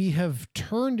 we have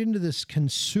turned into this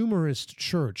consumerist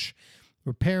church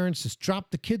where parents just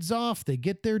drop the kids off, they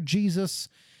get their Jesus,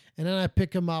 and then I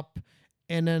pick them up,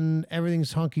 and then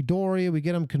everything's hunky-dory. We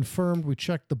get them confirmed. We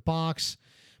check the box.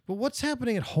 But what's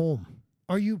happening at home?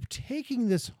 Are you taking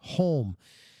this home?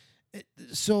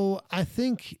 So I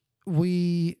think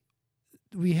we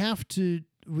have to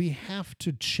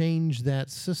change that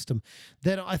system.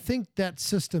 That I think that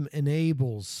system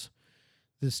enables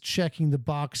this checking the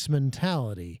box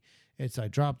mentality. It's, I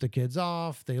drop the kids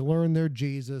off, they learn their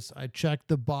Jesus, I check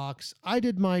the box, I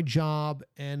did my job,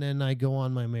 and then I go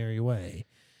on my merry way.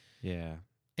 Yeah.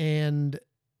 And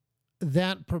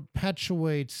that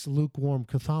perpetuates lukewarm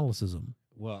Catholicism.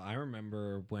 Well, I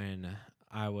remember when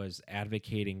I was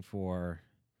advocating for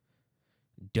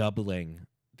doubling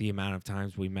the amount of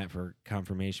times we met for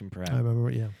confirmation prep. I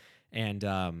remember, yeah. And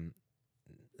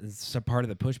so part of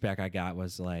the pushback I got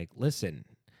was like, listen,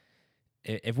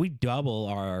 if we double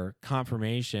our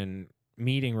confirmation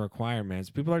meeting requirements,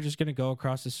 people are just going to go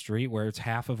across the street where it's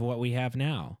half of what we have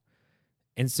now.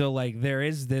 And so, like, there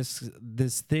is this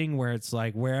thing where it's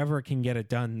like, wherever it can get it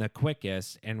done the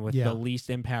quickest and with the least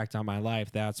impact on my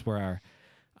life, that's where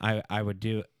I would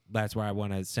do. That's where I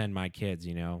want to send my kids,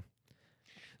 you know.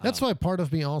 That's why part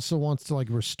of me also wants to, like,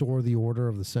 restore the order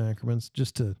of the sacraments,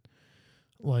 just to,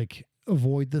 like,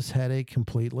 avoid this headache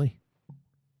completely.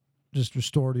 Just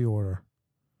restore the order.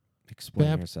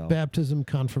 Explain yourself. Baptism,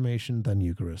 confirmation, then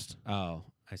Eucharist. Oh,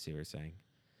 I see what you're saying.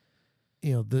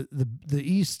 You know, the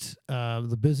East,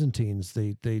 the Byzantines,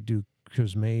 they do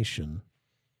chrismation,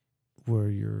 where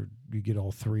you get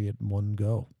all three at one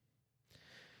go.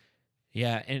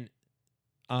 Yeah, and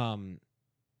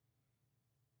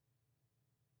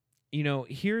you know,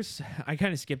 I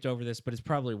kind of skipped over this, but it's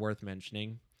probably worth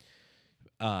mentioning.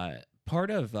 Part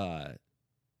of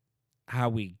how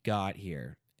we got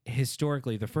here,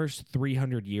 historically, the first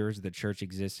 300 years the church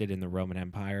existed in the Roman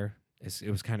Empire, it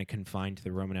was kind of confined to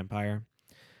the Roman Empire.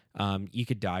 You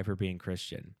could die for being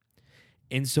Christian.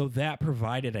 And so that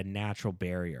provided a natural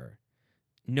barrier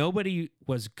nobody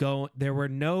was going. There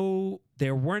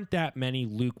weren't that many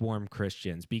lukewarm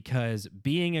Christians because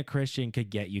being a Christian could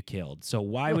get you killed. So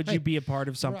why would you Right. be a part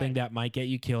of something Right. that might get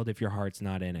you killed if your heart's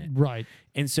not in it? Right.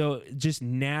 And so just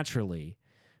naturally,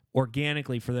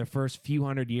 organically, for the first few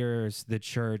hundred years, the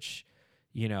church,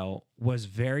 was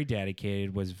very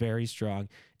dedicated, was very strong.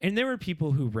 And there were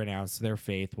people who renounced their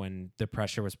faith when the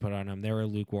pressure was put on them. There were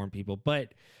lukewarm people,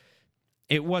 but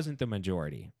it wasn't the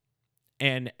majority.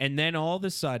 And then all of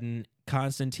a sudden,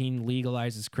 Constantine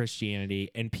legalizes Christianity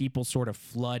and people sort of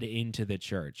flood into the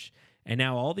church. And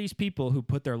now all these people who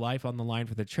put their life on the line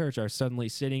for the church are suddenly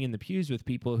sitting in the pews with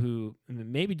people who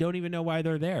maybe don't even know why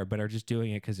they're there, but are just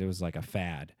doing it because it was like a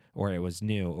fad or it was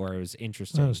new or it was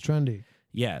interesting. That was trendy.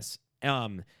 Yes.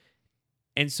 And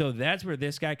so that's where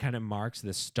this guy kind of marks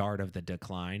the start of the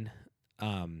decline.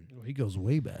 He goes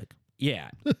way back. Yeah.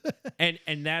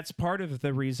 and that's part of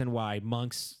the reason why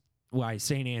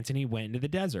St. Anthony went into the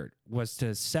desert, was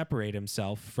to separate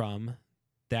himself from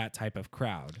that type of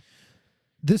crowd.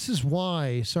 This is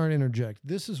why, sorry to interject,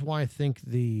 this is why I think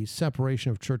the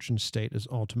separation of church and state is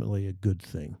ultimately a good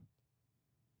thing.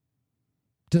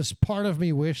 Does part of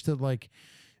me wish that,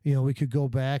 we could go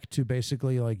back to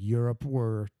basically like Europe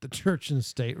where the church and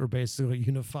state were basically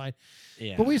unified?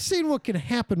 Yeah. But we've seen what can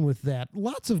happen with that.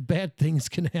 Lots of bad things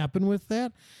can happen with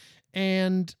that.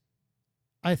 And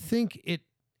I think it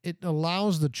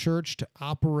allows the church to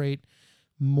operate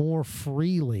more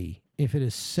freely if it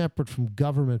is separate from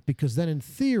government, because then in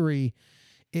theory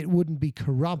it wouldn't be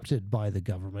corrupted by the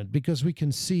government, because we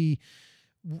can see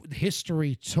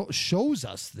history shows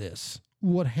us this,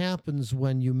 what happens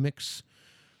when you mix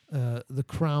the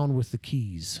crown with the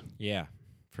keys. Yeah,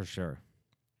 for sure.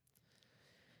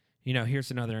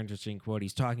 Here's another interesting quote.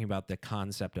 He's talking about the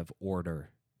concept of order.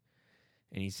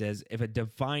 And he says, if a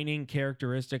defining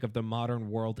characteristic of the modern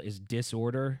world is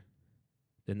disorder,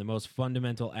 then the most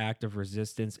fundamental act of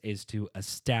resistance is to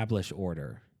establish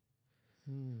order.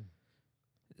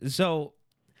 So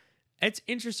it's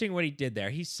interesting what he did there.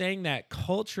 He's saying that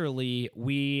culturally,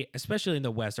 we, especially in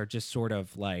the West, are just sort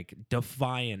of like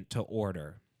defiant to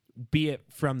order, be it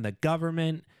from the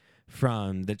government,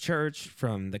 from the church,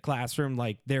 from the classroom.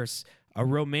 Like there's a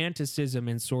romanticism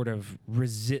in sort of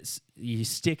you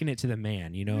sticking it to the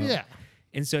man, Yeah.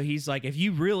 And so he's like, if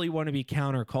you really want to be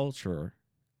countercultural,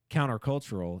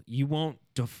 you won't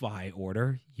defy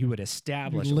order. You would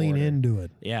establish You lean order. into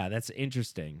it. Yeah, that's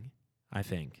interesting, I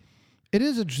think. It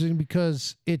is interesting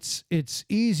because it's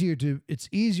easier to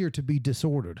be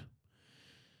disordered.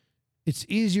 It's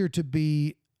easier to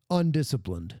be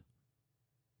undisciplined.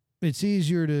 It's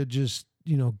easier to just,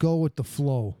 go with the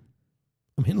flow.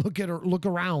 I mean, look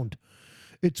around.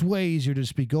 It's way easier to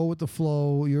just go with the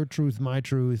flow, your truth, my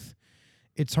truth.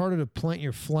 It's harder to plant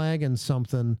your flag in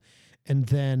something and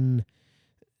then,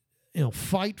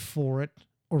 fight for it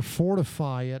or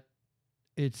fortify it.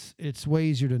 It's way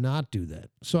easier to not do that.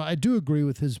 So I do agree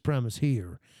with his premise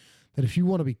here that if you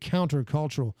want to be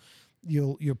countercultural,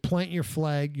 you'll plant your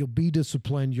flag, you'll be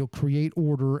disciplined, you'll create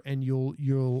order, and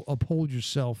you'll uphold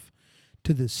yourself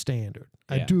to this standard.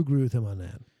 I Yeah. do agree with him on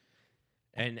that.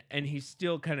 And he's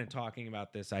still kind of talking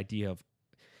about this idea of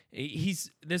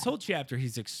this whole chapter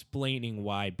he's explaining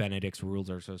why Benedict's rules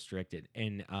are so strict.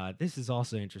 And this is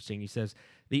also interesting. He says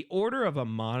the order of a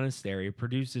monastery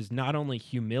produces not only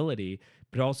humility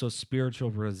but also spiritual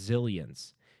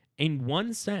resilience. In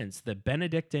one sense, the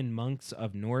Benedictine monks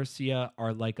of Norcia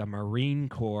are like a Marine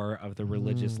Corps of the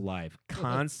religious life,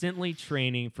 constantly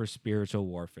training for spiritual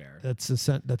warfare. That's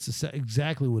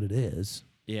exactly what it is.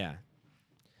 Yeah.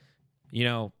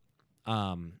 In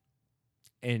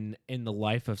the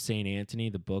life of St. Anthony,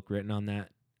 the book written on that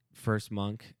first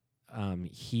monk,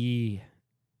 he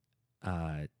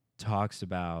talks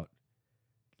about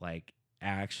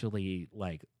actually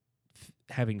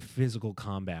having physical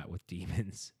combat with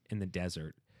demons in the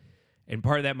desert. And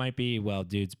part of that might be, well,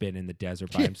 dude's been in the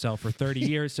desert by himself for 30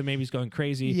 years, so maybe he's going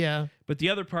crazy. Yeah. But the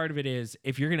other part of it is,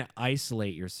 if you're going to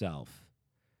isolate yourself,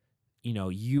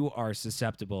 you are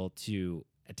susceptible to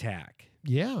attack.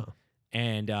 Yeah.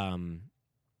 And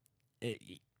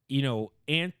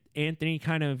Anthony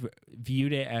kind of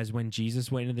viewed it as when Jesus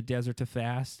went into the desert to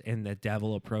fast and the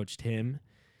devil approached him,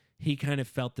 he kind of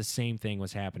felt the same thing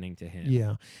was happening to him.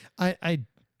 Yeah. I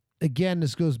again,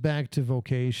 this goes back to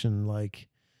vocation.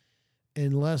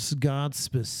 Unless God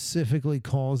specifically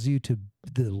calls you to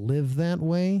live that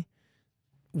way,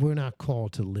 we're not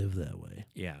called to live that way.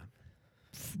 Yeah.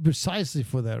 Precisely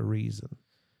for that reason.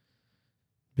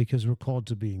 Because we're called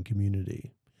to be in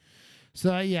community.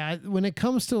 So, when it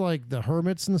comes to the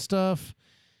hermits and stuff,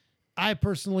 I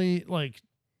personally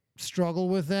struggle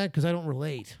with that because I don't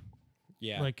relate.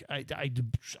 Yeah. Like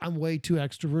I'm way too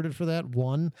extroverted for that,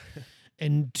 one.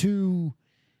 And two,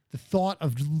 the thought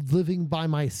of living by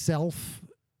myself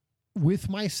with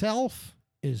myself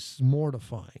is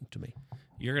mortifying to me.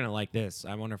 You're gonna like this.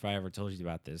 I wonder if I ever told you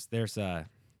about this. There's a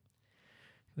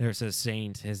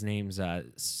saint. His name's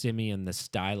Simeon the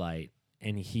Stylite,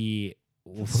 and he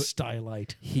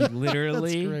Stylite. he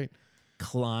literally That's great.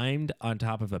 climbed on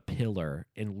top of a pillar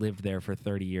and lived there for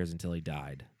 30 years until he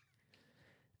died.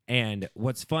 And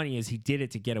what's funny is he did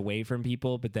it to get away from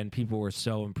people, but then people were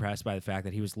so impressed by the fact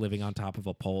that he was living on top of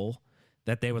a pole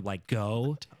that they would like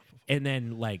go and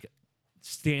then like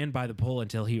stand by the pole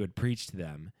until he would preach to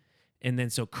them. And then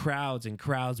so crowds and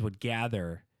crowds would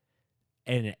gather.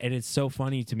 And it's so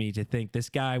funny to me to think this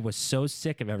guy was so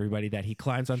sick of everybody that he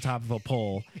climbs on top of a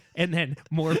pole and then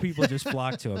more people just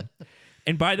flock to him.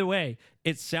 And by the way,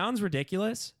 it sounds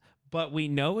ridiculous, but we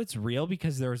know it's real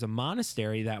because there was a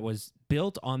monastery that was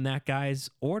built on that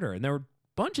guy's order. And there were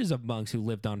bunches of monks who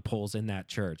lived on poles in that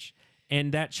church.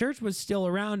 And that church was still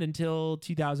around until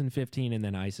 2015, and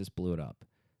then ISIS blew it up.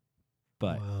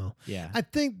 But, Wow. yeah. I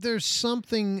think there's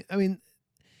something, I mean,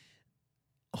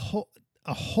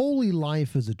 a holy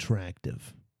life is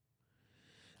attractive.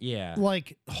 Yeah.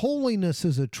 Like, holiness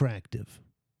is attractive.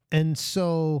 And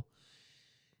so,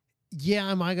 yeah,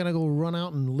 am I going to go run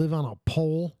out and live on a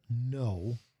pole?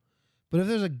 No. But if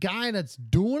there's a guy that's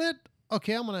doing it,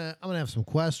 okay, I'm gonna have some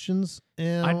questions.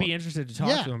 And I'd be interested to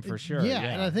talk to him for sure. Yeah,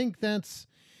 and I think that's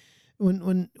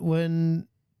when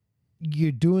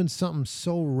you're doing something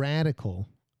so radical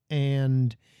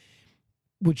and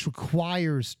which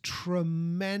requires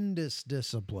tremendous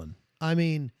discipline. I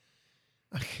mean,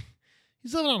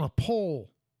 he's living on a pole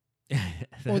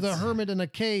or the hermit in a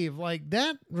cave. Like,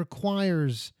 that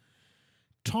requires,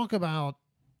 talk about,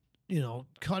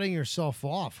 cutting yourself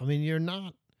off. I mean, you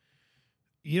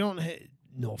don't have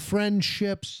no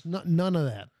friendships, none of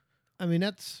that. I mean,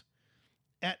 that's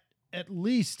at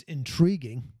least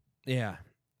intriguing. Yeah.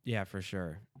 Yeah, for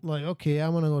sure. Like, okay,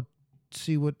 I'm going to go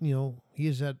see what, he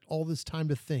has had all this time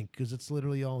to think because it's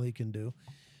literally all he can do.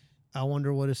 I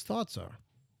wonder what his thoughts are.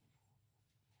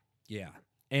 Yeah.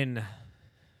 And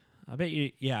I bet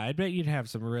you'd have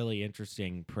some really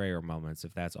interesting prayer moments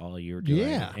if that's all you were doing.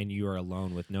 Yeah. And you are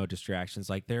alone with no distractions.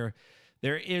 Like there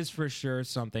is for sure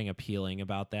something appealing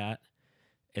about that.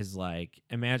 Is like,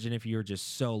 imagine if you were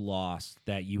just so lost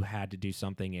that you had to do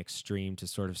something extreme to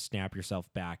sort of snap yourself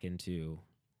back into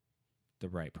the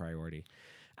right priority.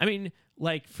 I mean,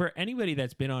 like, for anybody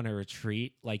that's been on a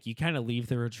retreat, like, you kind of leave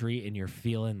the retreat and you're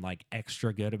feeling like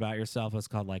extra good about yourself. It's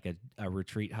called like a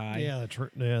retreat high. Yeah,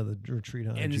 the retreat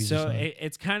high. And Jesus so high.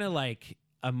 it's kind of like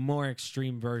a more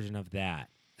extreme version of that,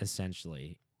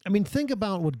 essentially. I mean, think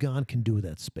about what God can do with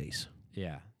that space.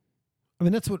 Yeah. I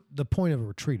mean, that's what the point of a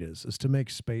retreat is to make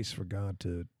space for God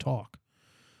to talk,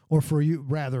 or for you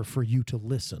to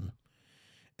listen.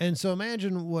 And so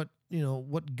imagine what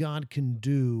God can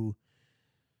do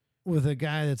with a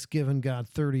guy that's given God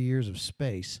 30 years of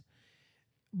space.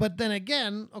 But then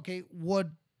again, okay, what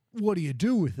do you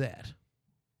do with that?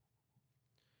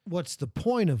 What's the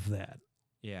point of that?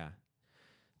 Yeah.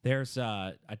 There's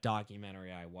a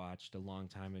documentary I watched a long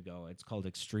time ago. It's called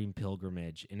Extreme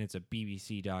Pilgrimage, and it's a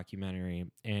BBC documentary.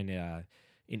 And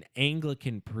an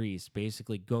Anglican priest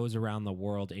basically goes around the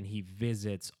world and he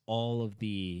visits all of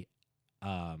the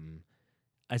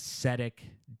ascetic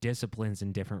disciplines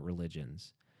in different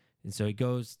religions. And so he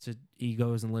goes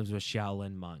and lives with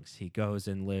Shaolin monks. He goes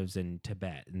and lives in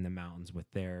Tibet in the mountains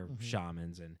with their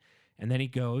shamans, and then he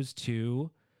goes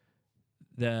to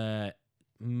the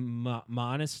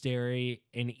monastery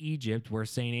in Egypt where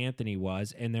St. Anthony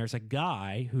was, and there's a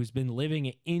guy who's been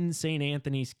living in St.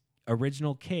 Anthony's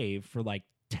original cave for like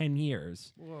 10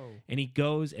 years. Whoa. And he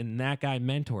goes, and that guy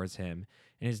mentors him,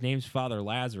 and his name's Father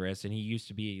Lazarus, and he used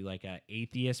to be like an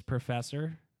atheist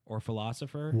professor or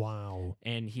philosopher. Wow.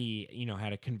 And he,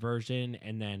 had a conversion,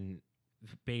 and then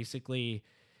basically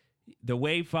the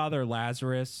way Father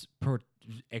Lazarus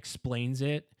explains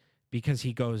it, because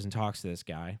he goes and talks to this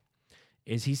guy,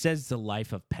 is he says it's a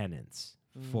life of penance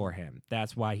for him.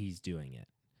 That's why he's doing it.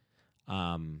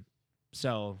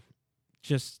 So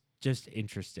just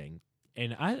interesting.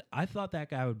 And I thought that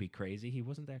guy would be crazy. He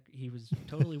wasn't that. He was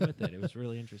totally with it. It was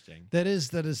really interesting. That is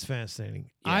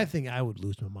fascinating. Yeah. I think I would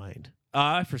lose my mind.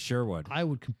 I for sure would. I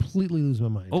would completely lose my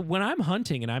mind. Oh, when I'm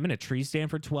hunting and I'm in a tree stand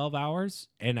for 12 hours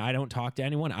and I don't talk to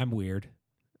anyone, I'm weird.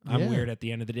 I'm Yeah. weird at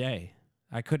the end of the day.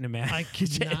 I couldn't imagine. I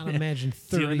could not imagine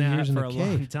 30 doing that years in for a a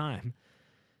cave. long time.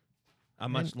 A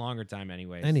much longer time,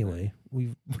 anyways. Anyway,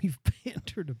 we've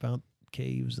bantered about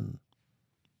caves and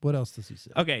What else does he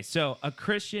say? Okay, so a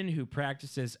Christian who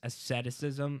practices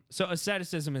asceticism. So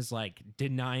asceticism is like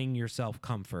denying yourself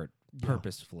comfort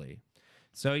purposefully.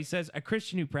 So he says a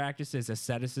Christian who practices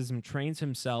asceticism trains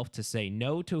himself to say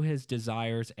no to his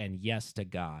desires and yes to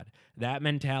God. That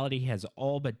mentality has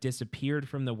all but disappeared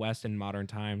from the West in modern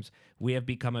times. We have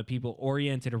become a people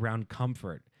oriented around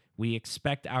comfort. We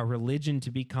expect our religion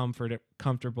to be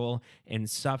comfortable, and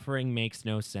suffering makes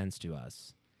no sense to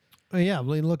us. Yeah,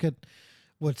 well, look at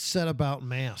what's said about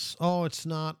Mass. Oh, it's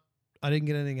not, I didn't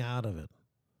get anything out of it.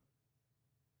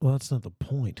 Well, that's not the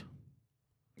point.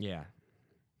 Yeah.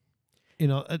 You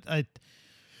know,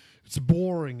 it's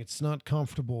boring. It's not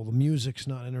comfortable. The music's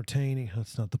not entertaining.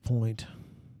 That's not the point.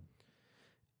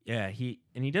 Yeah, he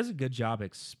does a good job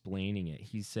explaining it.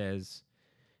 He says,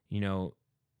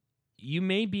 you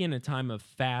may be in a time of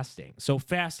fasting. So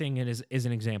fasting is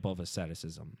an example of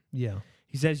asceticism. Yeah.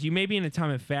 He says you may be in a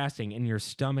time of fasting and your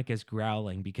stomach is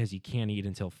growling because you can't eat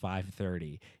until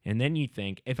 5:30. And then you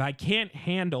think, if I can't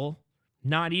handle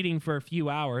not eating for a few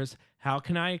hours, how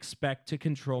can I expect to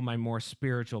control my more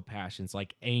spiritual passions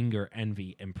like anger,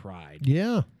 envy, and pride?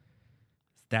 Yeah.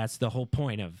 That's the whole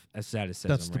point of asceticism.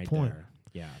 That's the right point. there.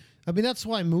 Yeah. I mean, that's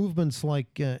why movements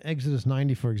like Exodus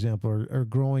 90, for example, are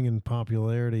growing in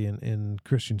popularity in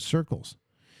Christian circles,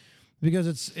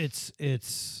 because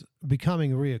it's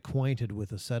becoming reacquainted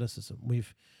with asceticism.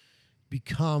 We've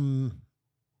become,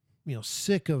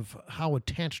 sick of how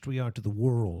attached we are to the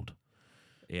world.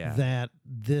 Yeah. That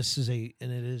this is and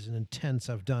it is an intense.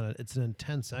 I've done it. It's an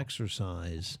intense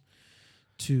exercise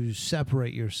to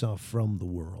separate yourself from the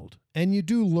world, and you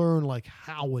do learn like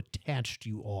how attached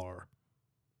you are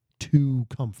to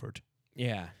comfort.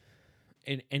 Yeah.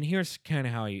 And here's kind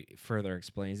of how he further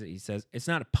explains it. He says, it's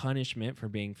not a punishment for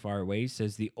being far away. He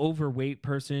says the overweight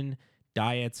person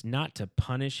diets not to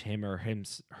punish him or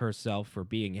herself for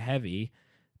being heavy,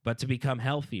 but to become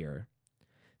healthier.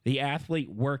 The athlete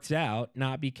works out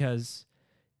not because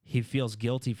he feels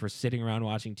guilty for sitting around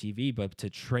watching TV, but to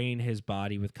train his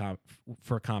body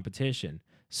for competition.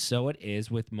 So it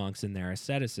is with monks and their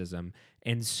asceticism,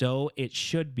 and so it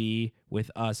should be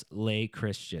with us lay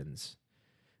Christians.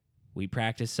 We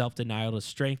practice self-denial to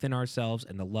strengthen ourselves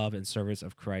in the love and service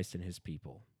of Christ and his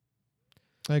people.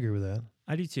 I agree with that.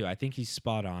 I do too. I think he's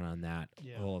spot on that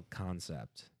Yeah. whole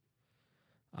concept.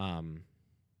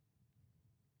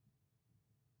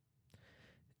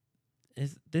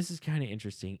 This is kind of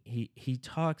interesting. He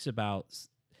talks about,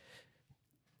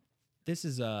 this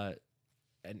is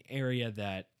an area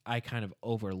that I kind of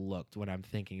overlooked when I'm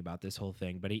thinking about this whole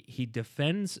thing, but he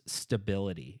defends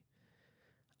stability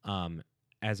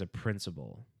as a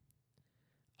principle.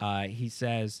 He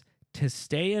says, to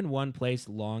stay in one place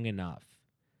long enough.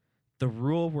 The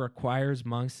rule requires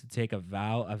monks to take a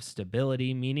vow of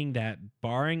stability, meaning that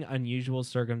barring unusual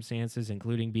circumstances,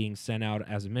 including being sent out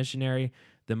as a missionary,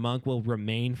 the monk will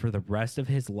remain for the rest of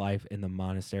his life in the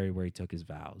monastery where he took his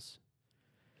vows.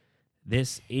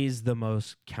 This is the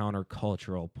most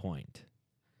countercultural point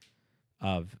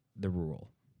of the rule.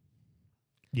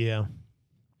 Yeah.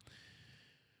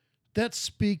 That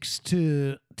speaks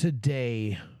to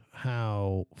today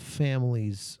how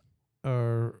families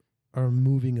are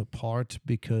moving apart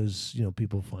because,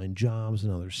 people find jobs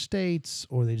in other states,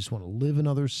 or they just want to live in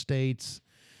other states.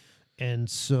 And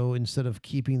so instead of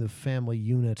keeping the family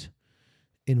unit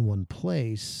in one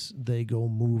place, they go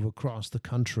move across the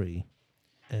country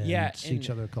and see each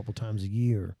other a couple times a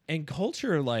year. And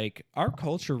culture, like our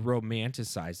culture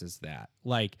romanticizes that.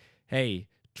 Like, hey,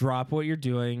 drop what you're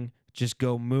doing, just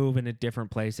go move in a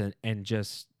different place and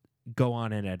just go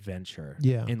on an adventure.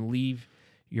 Yeah. And leave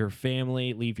your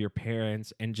family, leave your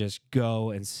parents, and just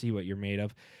go and see what you're made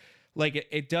of. Like,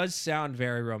 it does sound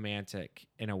very romantic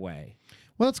in a way.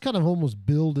 Well, it's kind of almost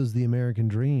billed as the American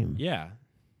dream. Yeah.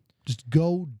 Just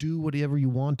go do whatever you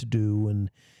want to do. And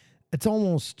it's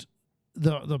almost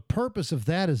the purpose of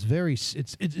that is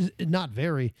it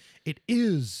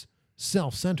is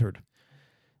self-centered.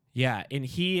 Yeah. And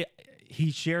he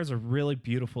shares a really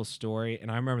beautiful story. And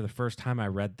I remember the first time I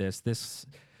read this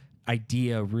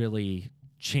idea really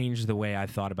changed the way I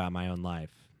thought about my own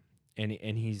life. And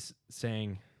he's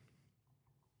saying,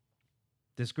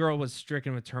 this girl was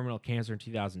stricken with terminal cancer in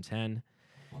 2010,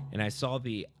 and I saw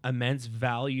the immense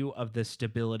value of the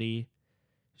stability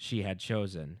she had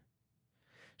chosen.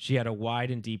 She had a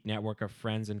wide and deep network of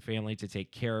friends and family to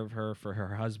take care of her, for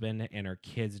her husband and her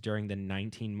kids during the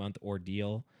 19-month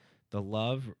ordeal. The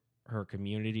love her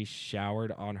community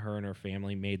showered on her and her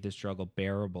family made the struggle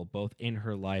bearable, both in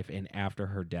her life and after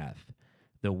her death.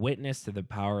 The witness to the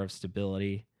power of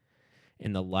stability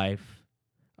in the life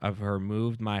of her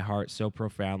moved my heart so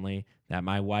profoundly that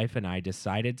my wife and I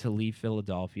decided to leave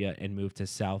Philadelphia and move to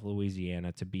South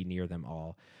Louisiana to be near them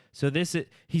all. So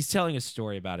he's telling a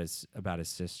story about his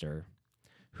sister,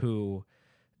 who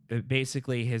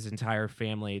basically his entire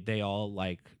family, they all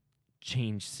like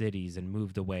changed cities and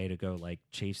moved away to go like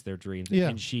chase their dreams,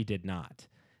 and she did not.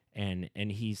 And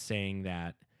he's saying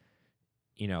that,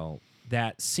 you know,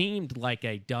 that seemed like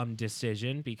a dumb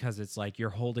decision because it's like you're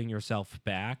holding yourself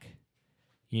back,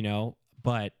 you know,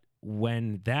 but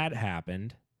when that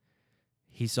happened,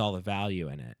 he saw the value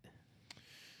in it.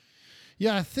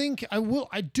 Yeah, I think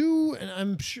and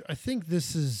I'm sure, I think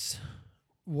this is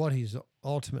what he's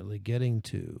ultimately getting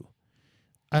to.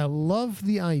 I love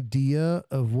the idea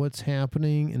of what's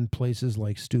happening in places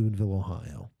like Steubenville,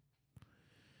 Ohio.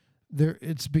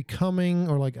 It's becoming,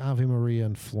 or like Ave Maria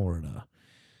in Florida,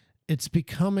 it's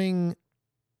becoming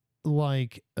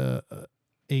like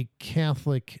a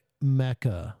Catholic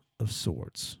Mecca of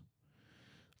sorts,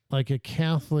 like a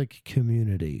Catholic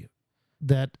community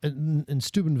that, in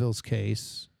Steubenville's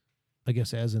case, I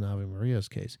guess as in Ave Maria's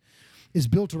case, is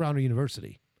built around a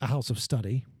university, a house of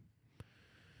study,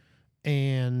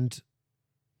 and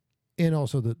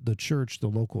also the church, the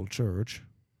local church,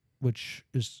 which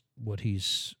is what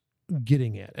he's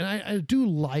getting at. And I do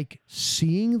like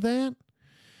seeing that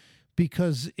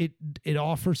because it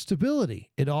offers stability.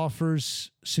 It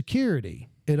offers security.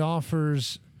 It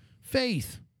offers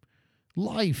faith,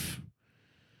 life.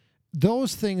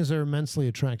 Those things are immensely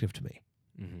attractive to me.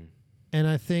 Mm-hmm. And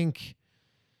I think,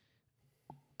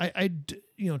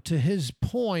 to his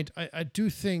point, I do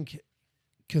think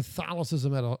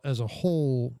Catholicism as a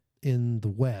whole in the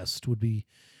West would be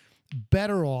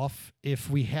better off if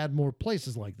we had more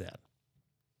places like that.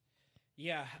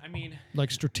 Yeah, I mean,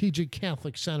 like strategic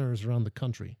Catholic centers around the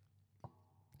country.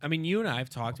 I mean, you and I have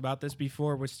talked about this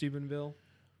before with Steubenville.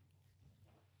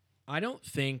 I don't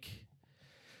think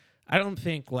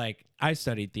like I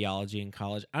studied theology in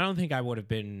college. I don't think I would have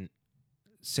been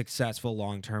successful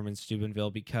long term in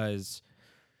Steubenville because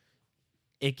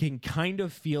it can kind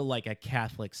of feel like a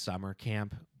Catholic summer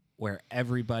camp where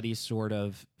everybody sort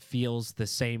of feels the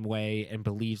same way and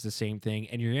believes the same thing,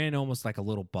 and you're in almost like a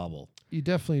little bubble. You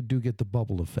definitely do get the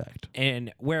bubble effect.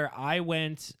 And where I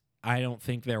went, I don't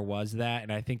think there was that,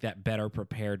 and I think that better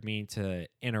prepared me to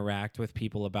interact with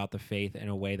people about the faith in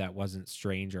a way that wasn't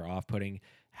strange or off-putting.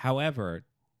 However,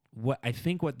 what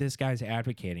this guy's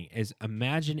advocating is,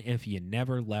 imagine if you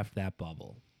never left that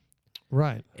bubble.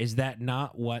 Right. Is that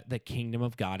not what the kingdom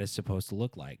of God is supposed to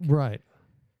look like? Right.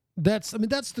 That's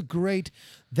the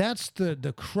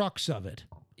crux of it.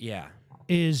 Yeah.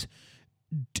 And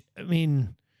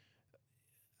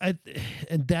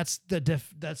that's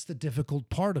the difficult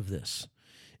part of this.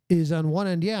 Is on one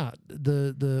end,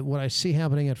 the what I see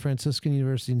happening at Franciscan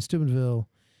University in Steubenville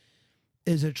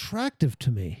is attractive to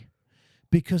me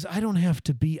because I don't have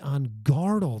to be on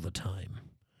guard all the time.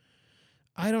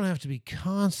 I don't have to be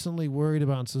constantly worried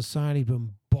about society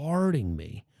bombarding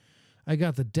me. I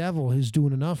got the devil who's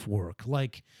doing enough work.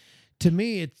 Like, to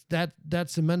me,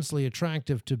 that's immensely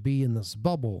attractive to be in this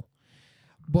bubble.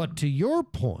 But to your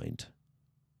point,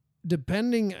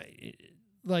 depending,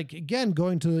 like, again,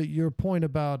 going to your point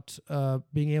about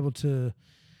being able to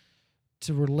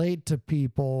relate to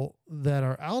people that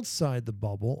are outside the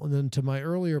bubble, and then to my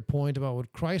earlier point about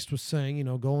what Christ was saying,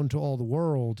 go into all the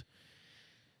world,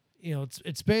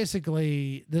 it's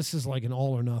basically, this is like an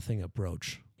all or nothing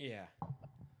approach. Yeah.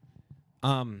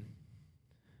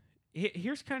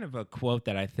 Here's kind of a quote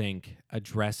that I think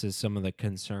addresses some of the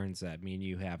concerns that me and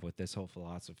you have with this whole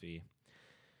philosophy.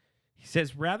 He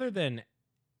says, rather than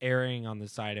erring on the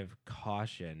side of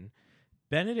caution,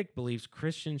 Benedict believes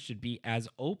Christians should be as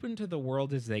open to the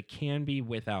world as they can be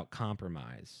without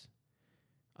compromise.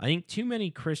 I think too many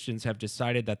Christians have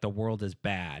decided that the world is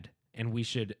bad and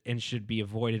should be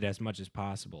avoided as much as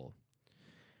possible.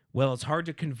 Well, it's hard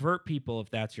to convert people if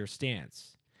that's your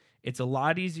stance. It's a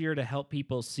lot easier to help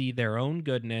people see their own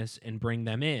goodness and bring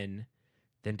them in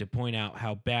than to point out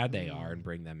how bad they are and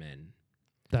bring them in.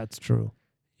 That's true.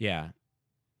 Yeah.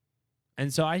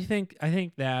 And so I think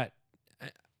that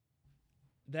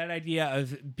idea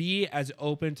of be as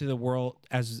open to the world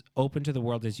as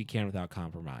you can without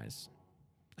compromise.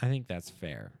 I think that's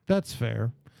fair. That's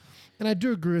fair. And I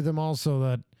do agree with them also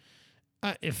that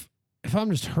if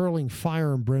I'm just hurling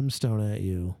fire and brimstone at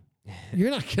you, you're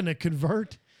not going to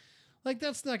convert. Like,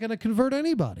 that's not going to convert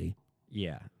anybody.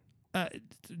 Yeah. I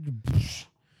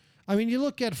mean, you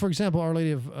look at, for example, Our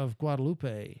Lady of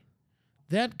Guadalupe.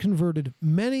 That converted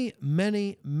many,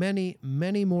 many, many,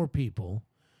 many more people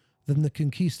than the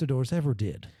conquistadors ever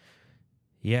did.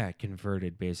 Yeah, it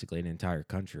converted basically an entire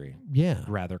country Yeah.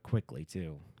 rather quickly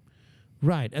too.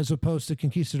 Right, as opposed to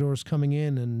conquistadors coming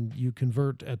in and you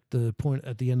convert at the point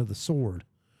at the end of the sword.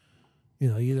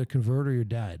 You either convert or you're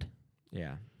dead.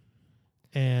 Yeah.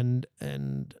 And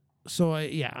so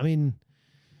I mean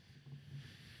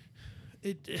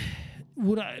it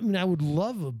I would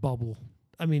love a bubble.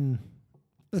 I mean,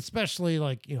 especially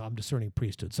like, I'm discerning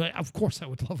priesthood. So of course I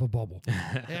would love a bubble.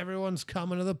 Everyone's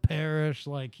coming to the parish,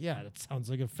 like, yeah, that sounds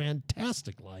like a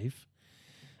fantastic life.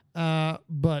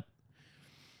 But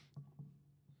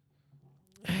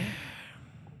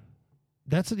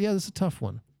that's a tough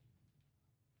one.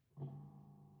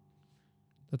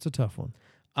 That's a tough one.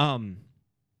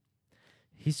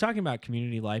 He's talking about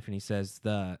community life, and he says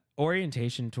the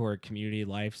orientation toward community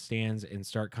life stands in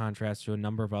stark contrast to a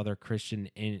number of other Christian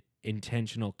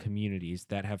intentional communities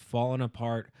that have fallen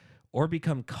apart or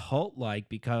become cult-like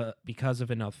because of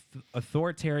an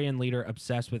authoritarian leader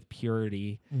obsessed with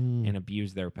purity and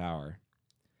abuse their power.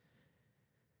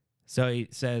 So he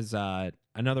says,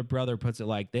 another brother puts it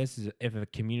like this: if a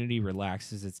community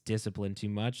relaxes its discipline too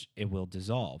much, it will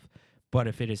dissolve. But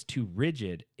if it is too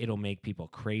rigid, it'll make people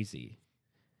crazy.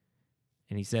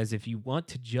 And he says, if you want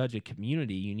to judge a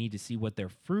community, you need to see what their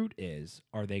fruit is.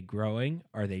 Are they growing?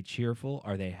 Are they cheerful?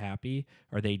 Are they happy?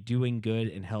 Are they doing good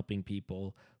and helping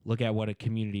people? Look at what a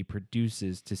community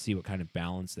produces to see what kind of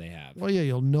balance they have. Well, yeah,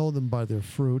 you'll know them by their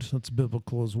fruit. That's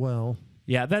biblical as well.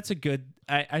 Yeah, that's a good,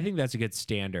 I think that's a good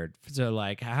standard. So,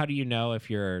 like, how do you know if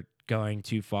you're going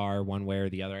too far one way or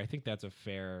the other? I think that's a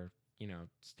fair,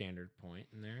 standard point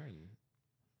in there.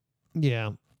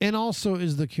 Yeah. And also,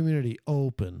 is the community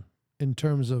open in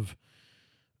terms of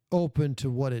open to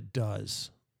what it does?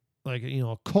 Like,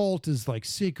 a cult is like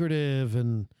secretive,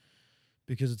 and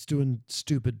because it's doing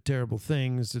stupid, terrible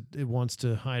things, it wants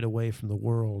to hide away from the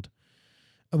world.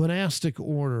 A monastic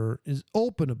order is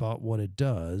open about what it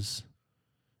does.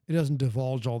 It doesn't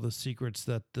divulge all the secrets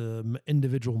that the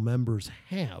individual members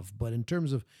have, but in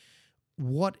terms of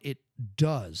what it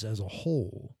does as a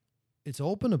whole, it's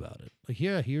open about it. Like,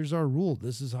 yeah, here's our rule.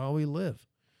 This is how we live.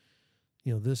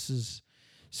 This is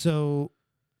so,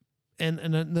 and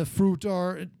the fruit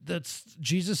that's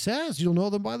Jesus says, you'll know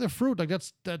them by their fruit. Like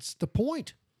that's the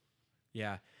point.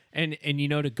 Yeah. And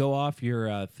to go off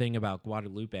your thing about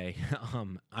Guadalupe,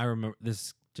 I remember, this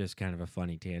is just kind of a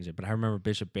funny tangent, but I remember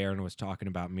Bishop Barron was talking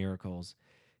about miracles,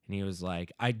 and he was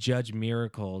like, I judge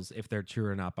miracles if they're true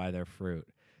or not by their fruit.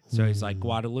 So he's like,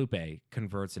 Guadalupe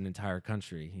converts an entire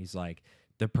country. He's like,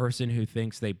 the person who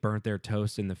thinks they burnt their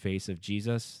toast in the face of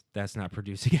Jesus, that's not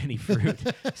producing any fruit.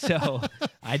 So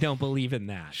I don't believe in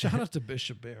that. Shout out to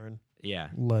Bishop Barron. Yeah.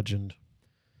 Legend.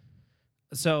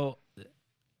 So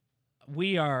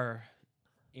we are,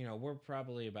 we're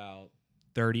probably about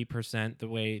 30% the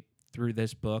way through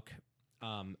this book.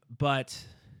 But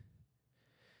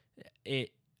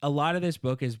a lot of this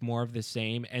book is more of the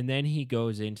same, and then he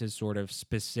goes into sort of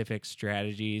specific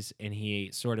strategies, and he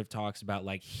sort of talks about,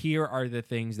 like, here are the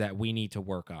things that we need to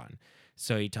work on.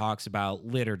 So he talks about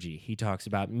liturgy. He talks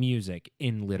about music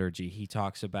in liturgy. He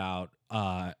talks about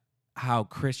how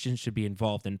Christians should be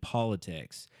involved in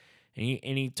politics. And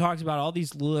he talks about all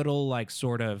these little, like,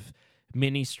 sort of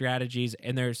mini strategies,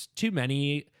 and there's too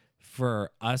many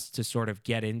for us to sort of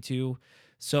get into.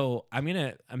 So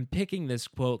I'm picking this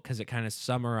quote because it kind of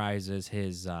summarizes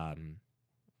his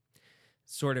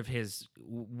sort of his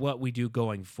what we do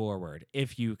going forward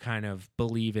if you kind of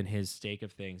believe in his stake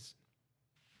of things.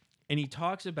 And he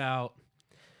talks about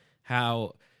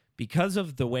how, because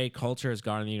of the way culture has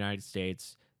gone in the United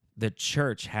States, the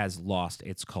church has lost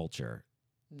its culture.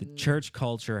 The church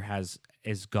culture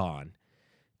is gone.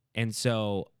 And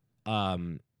so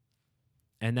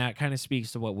and that kind of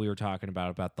speaks to what we were talking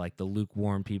about like the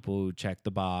lukewarm people who check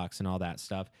the box and all that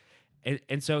stuff.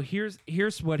 And so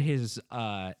here's what his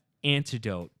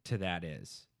antidote to that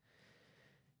is.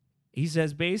 He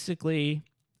says, basically,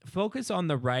 focus on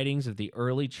the writings of the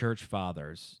early church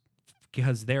fathers,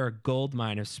 because they're a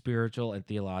goldmine of spiritual and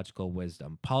theological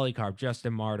wisdom. Polycarp,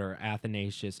 Justin Martyr,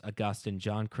 Athanasius, Augustine,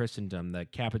 John Chrysostom, the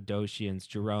Cappadocians,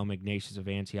 Jerome, Ignatius of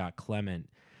Antioch, Clement.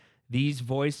 These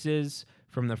voices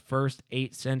from the first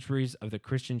 8 centuries of the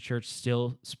Christian church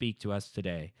still speak to us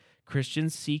today.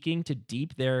 Christians seeking to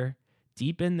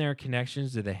deepen their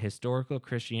connections to the historical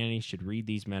Christianity should read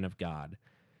these men of God.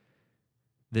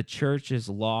 The church's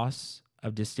loss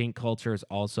of distinct culture is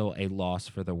also a loss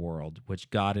for the world, which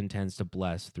God intends to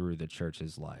bless through the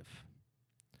church's life.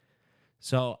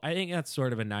 So I think that's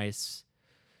sort of a nice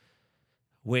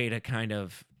way to kind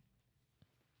of,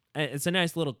 it's a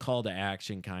nice little call to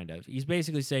action, kind of. He's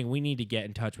basically saying we need to get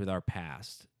in touch with our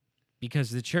past, because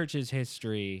the church's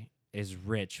history is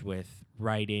rich with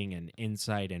writing and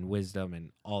insight and wisdom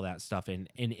and all that stuff, and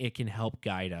it can help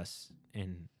guide us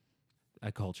in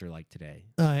a culture like today.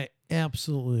 I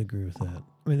absolutely agree with that.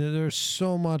 I mean, there's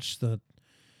so much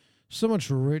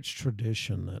rich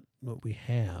tradition that what we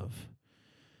have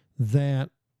that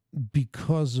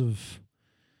because of,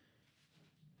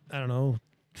 I don't know,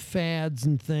 fads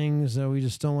and things that we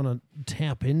just don't want to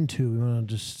tap into. We want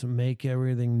to just make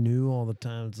everything new all the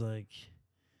time. It's like,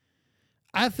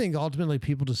 I think ultimately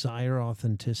people desire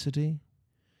authenticity.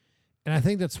 And I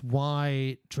think that's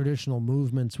why traditional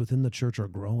movements within the church are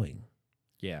growing.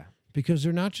 Yeah. Because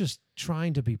they're not just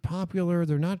trying to be popular.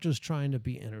 They're not just trying to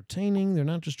be entertaining. They're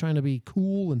not just trying to be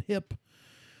cool and hip.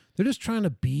 They're just trying to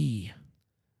be.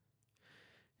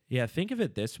 Yeah, think of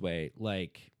it this way,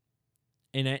 like,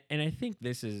 and I think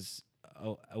this is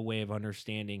a way of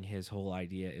understanding his whole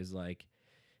idea is like,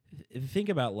 think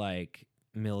about like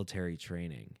military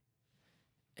training.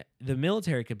 The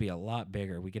military could be a lot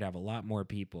bigger. We could have a lot more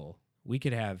people. We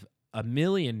could have 1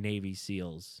 million Navy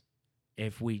SEALs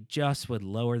if we just would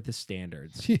lower the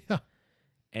standards. Yeah.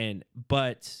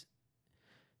 But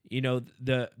you know,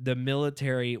 the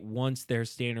military wants their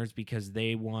standards because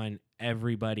they want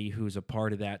everybody who's a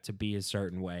part of that to be a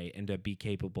certain way and to be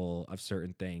capable of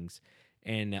certain things.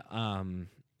 And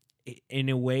in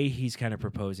a way, he's kind of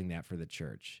proposing that for the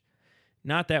church.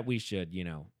 Not that we should, you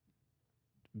know,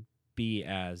 be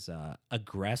as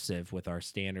aggressive with our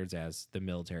standards as the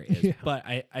military is, Yeah. but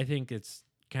I think it's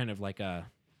kind of like a,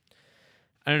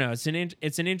 I don't know,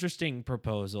 it's an interesting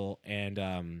proposal,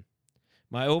 and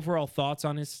my overall thoughts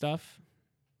on his stuff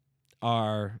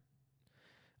are,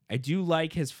 I do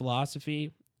like his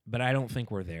philosophy, but I don't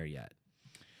think we're there yet.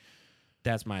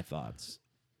 That's my thoughts.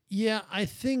 Yeah, I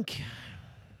think,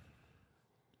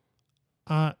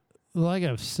 like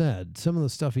I've said, some of the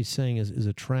stuff he's saying is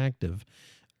attractive.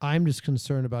 I'm just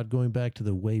concerned about going back to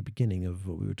the way beginning of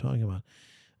what we were talking about.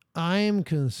 I'm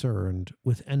concerned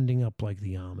with ending up like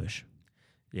the Amish.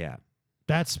 Yeah.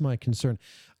 That's my concern.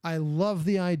 I love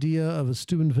the idea of a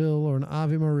Steubenville or an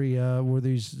Ave Maria where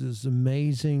these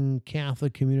amazing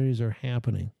Catholic communities are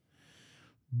happening.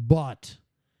 But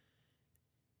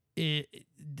it's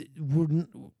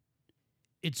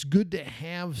good to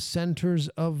have centers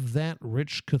of that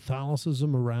rich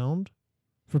Catholicism around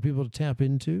for people to tap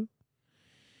into.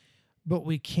 But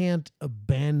we can't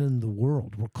abandon the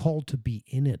world. We're called to be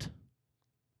in it.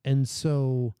 And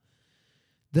so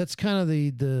that's kind of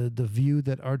the view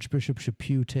that Archbishop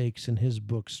Chaput takes in his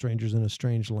book, Strangers in a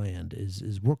Strange Land,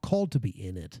 is we're called to be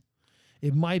in it.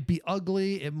 It might be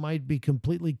ugly. It might be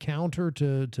completely counter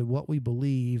to what we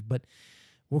believe, but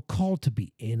we're called to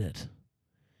be in it.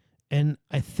 And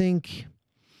I think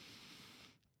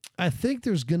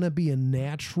there's going to be a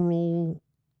natural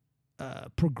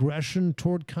progression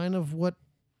toward kind of what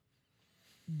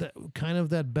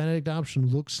that Benedict option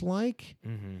looks like.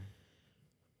 Mm-hmm.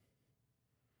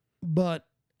 But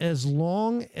as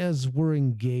long as we're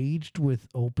engaged with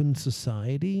open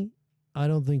society, I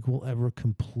don't think we'll ever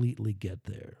completely get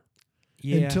there.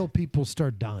 Yeah. Until people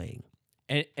start dying.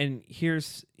 And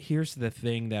here's the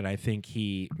thing that I think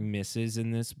he misses in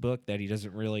this book that he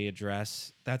doesn't really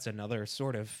address. That's another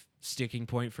sort of sticking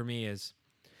point for me is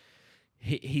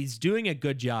he's doing a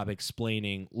good job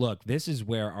explaining, look, this is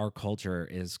where our culture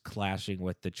is clashing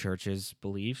with the church's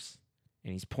beliefs,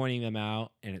 and he's pointing them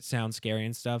out, and it sounds scary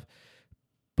and stuff,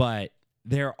 but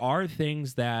there are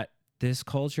things that this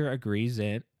culture agrees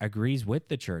with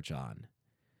the church on.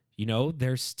 You know,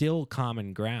 there's still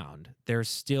common ground. There's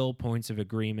still points of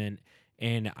agreement.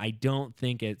 And I don't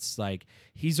think it's like,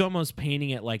 he's almost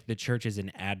painting it like the church is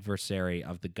an adversary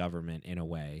of the government in a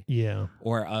way. Yeah.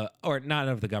 Or not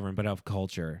of the government, but of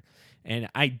culture. And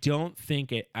I don't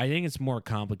think I think it's more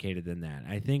complicated than that.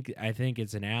 I think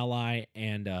it's an ally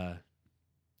and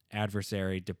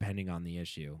adversary depending on the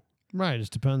issue. Right. It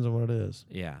just depends on what it is.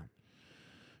 Yeah.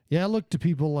 Yeah. I look to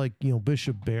people like,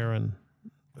 Bishop Barron,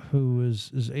 who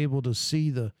is able to see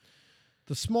the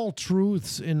small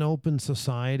truths in open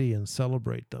society and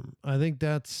celebrate them. I think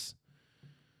that's,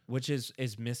 which is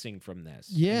missing from this,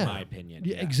 in my opinion.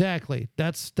 Yeah, exactly.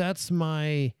 That's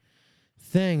my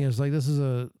thing, is like, this is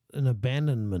an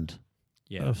abandonment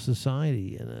of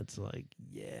society. And it's like,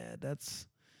 yeah, that's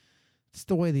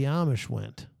the way the Amish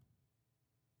went.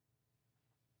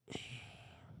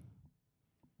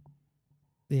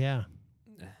 Yeah.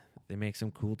 They make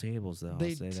some cool tables, though.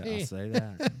 They I'll say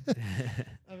that.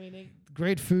 I mean,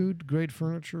 great food, great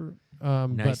furniture.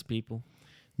 Nice people.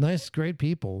 Nice, great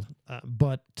people.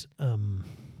 But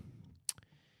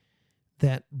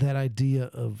that idea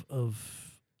of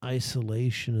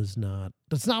isolation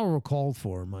that's not what we're called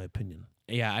for, in my opinion.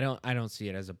 Yeah, I don't see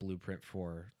it as a blueprint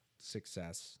for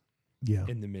success Yeah.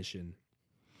 in the mission.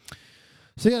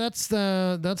 So yeah, that's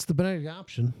the Benedict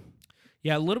option.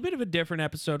 Yeah, a little bit of a different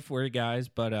episode for you guys,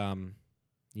 but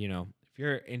you know, if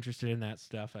you're interested in that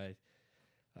stuff,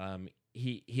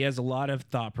 he has a lot of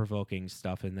thought-provoking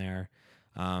stuff in there.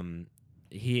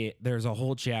 There's a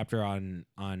whole chapter on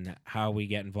how we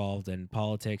get involved in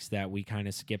politics that we kind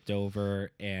of skipped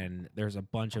over, and there's a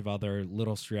bunch of other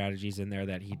little strategies in there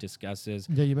that he discusses.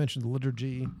 Yeah, you mentioned the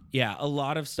liturgy. Yeah, a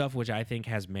lot of stuff which I think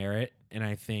has merit, and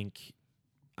I think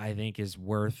is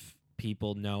worth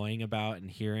people knowing about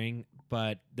and hearing.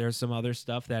 But there's some other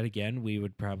stuff that, again, we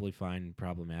would probably find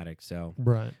problematic. So,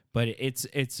 Right. but it's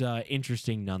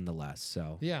interesting nonetheless.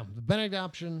 So Yeah, the Benedict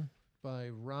option by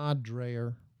Rod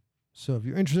Dreher. So if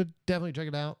you're interested, definitely check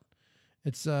it out.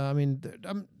 It's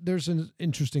there's an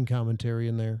interesting commentary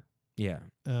in there. yeah.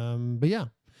 But yeah.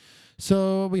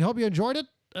 So we hope you enjoyed it.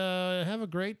 Have a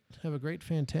great,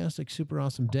 fantastic, super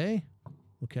awesome day.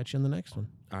 We'll catch you in the next one.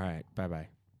 All right. Bye-bye.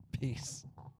 Peace.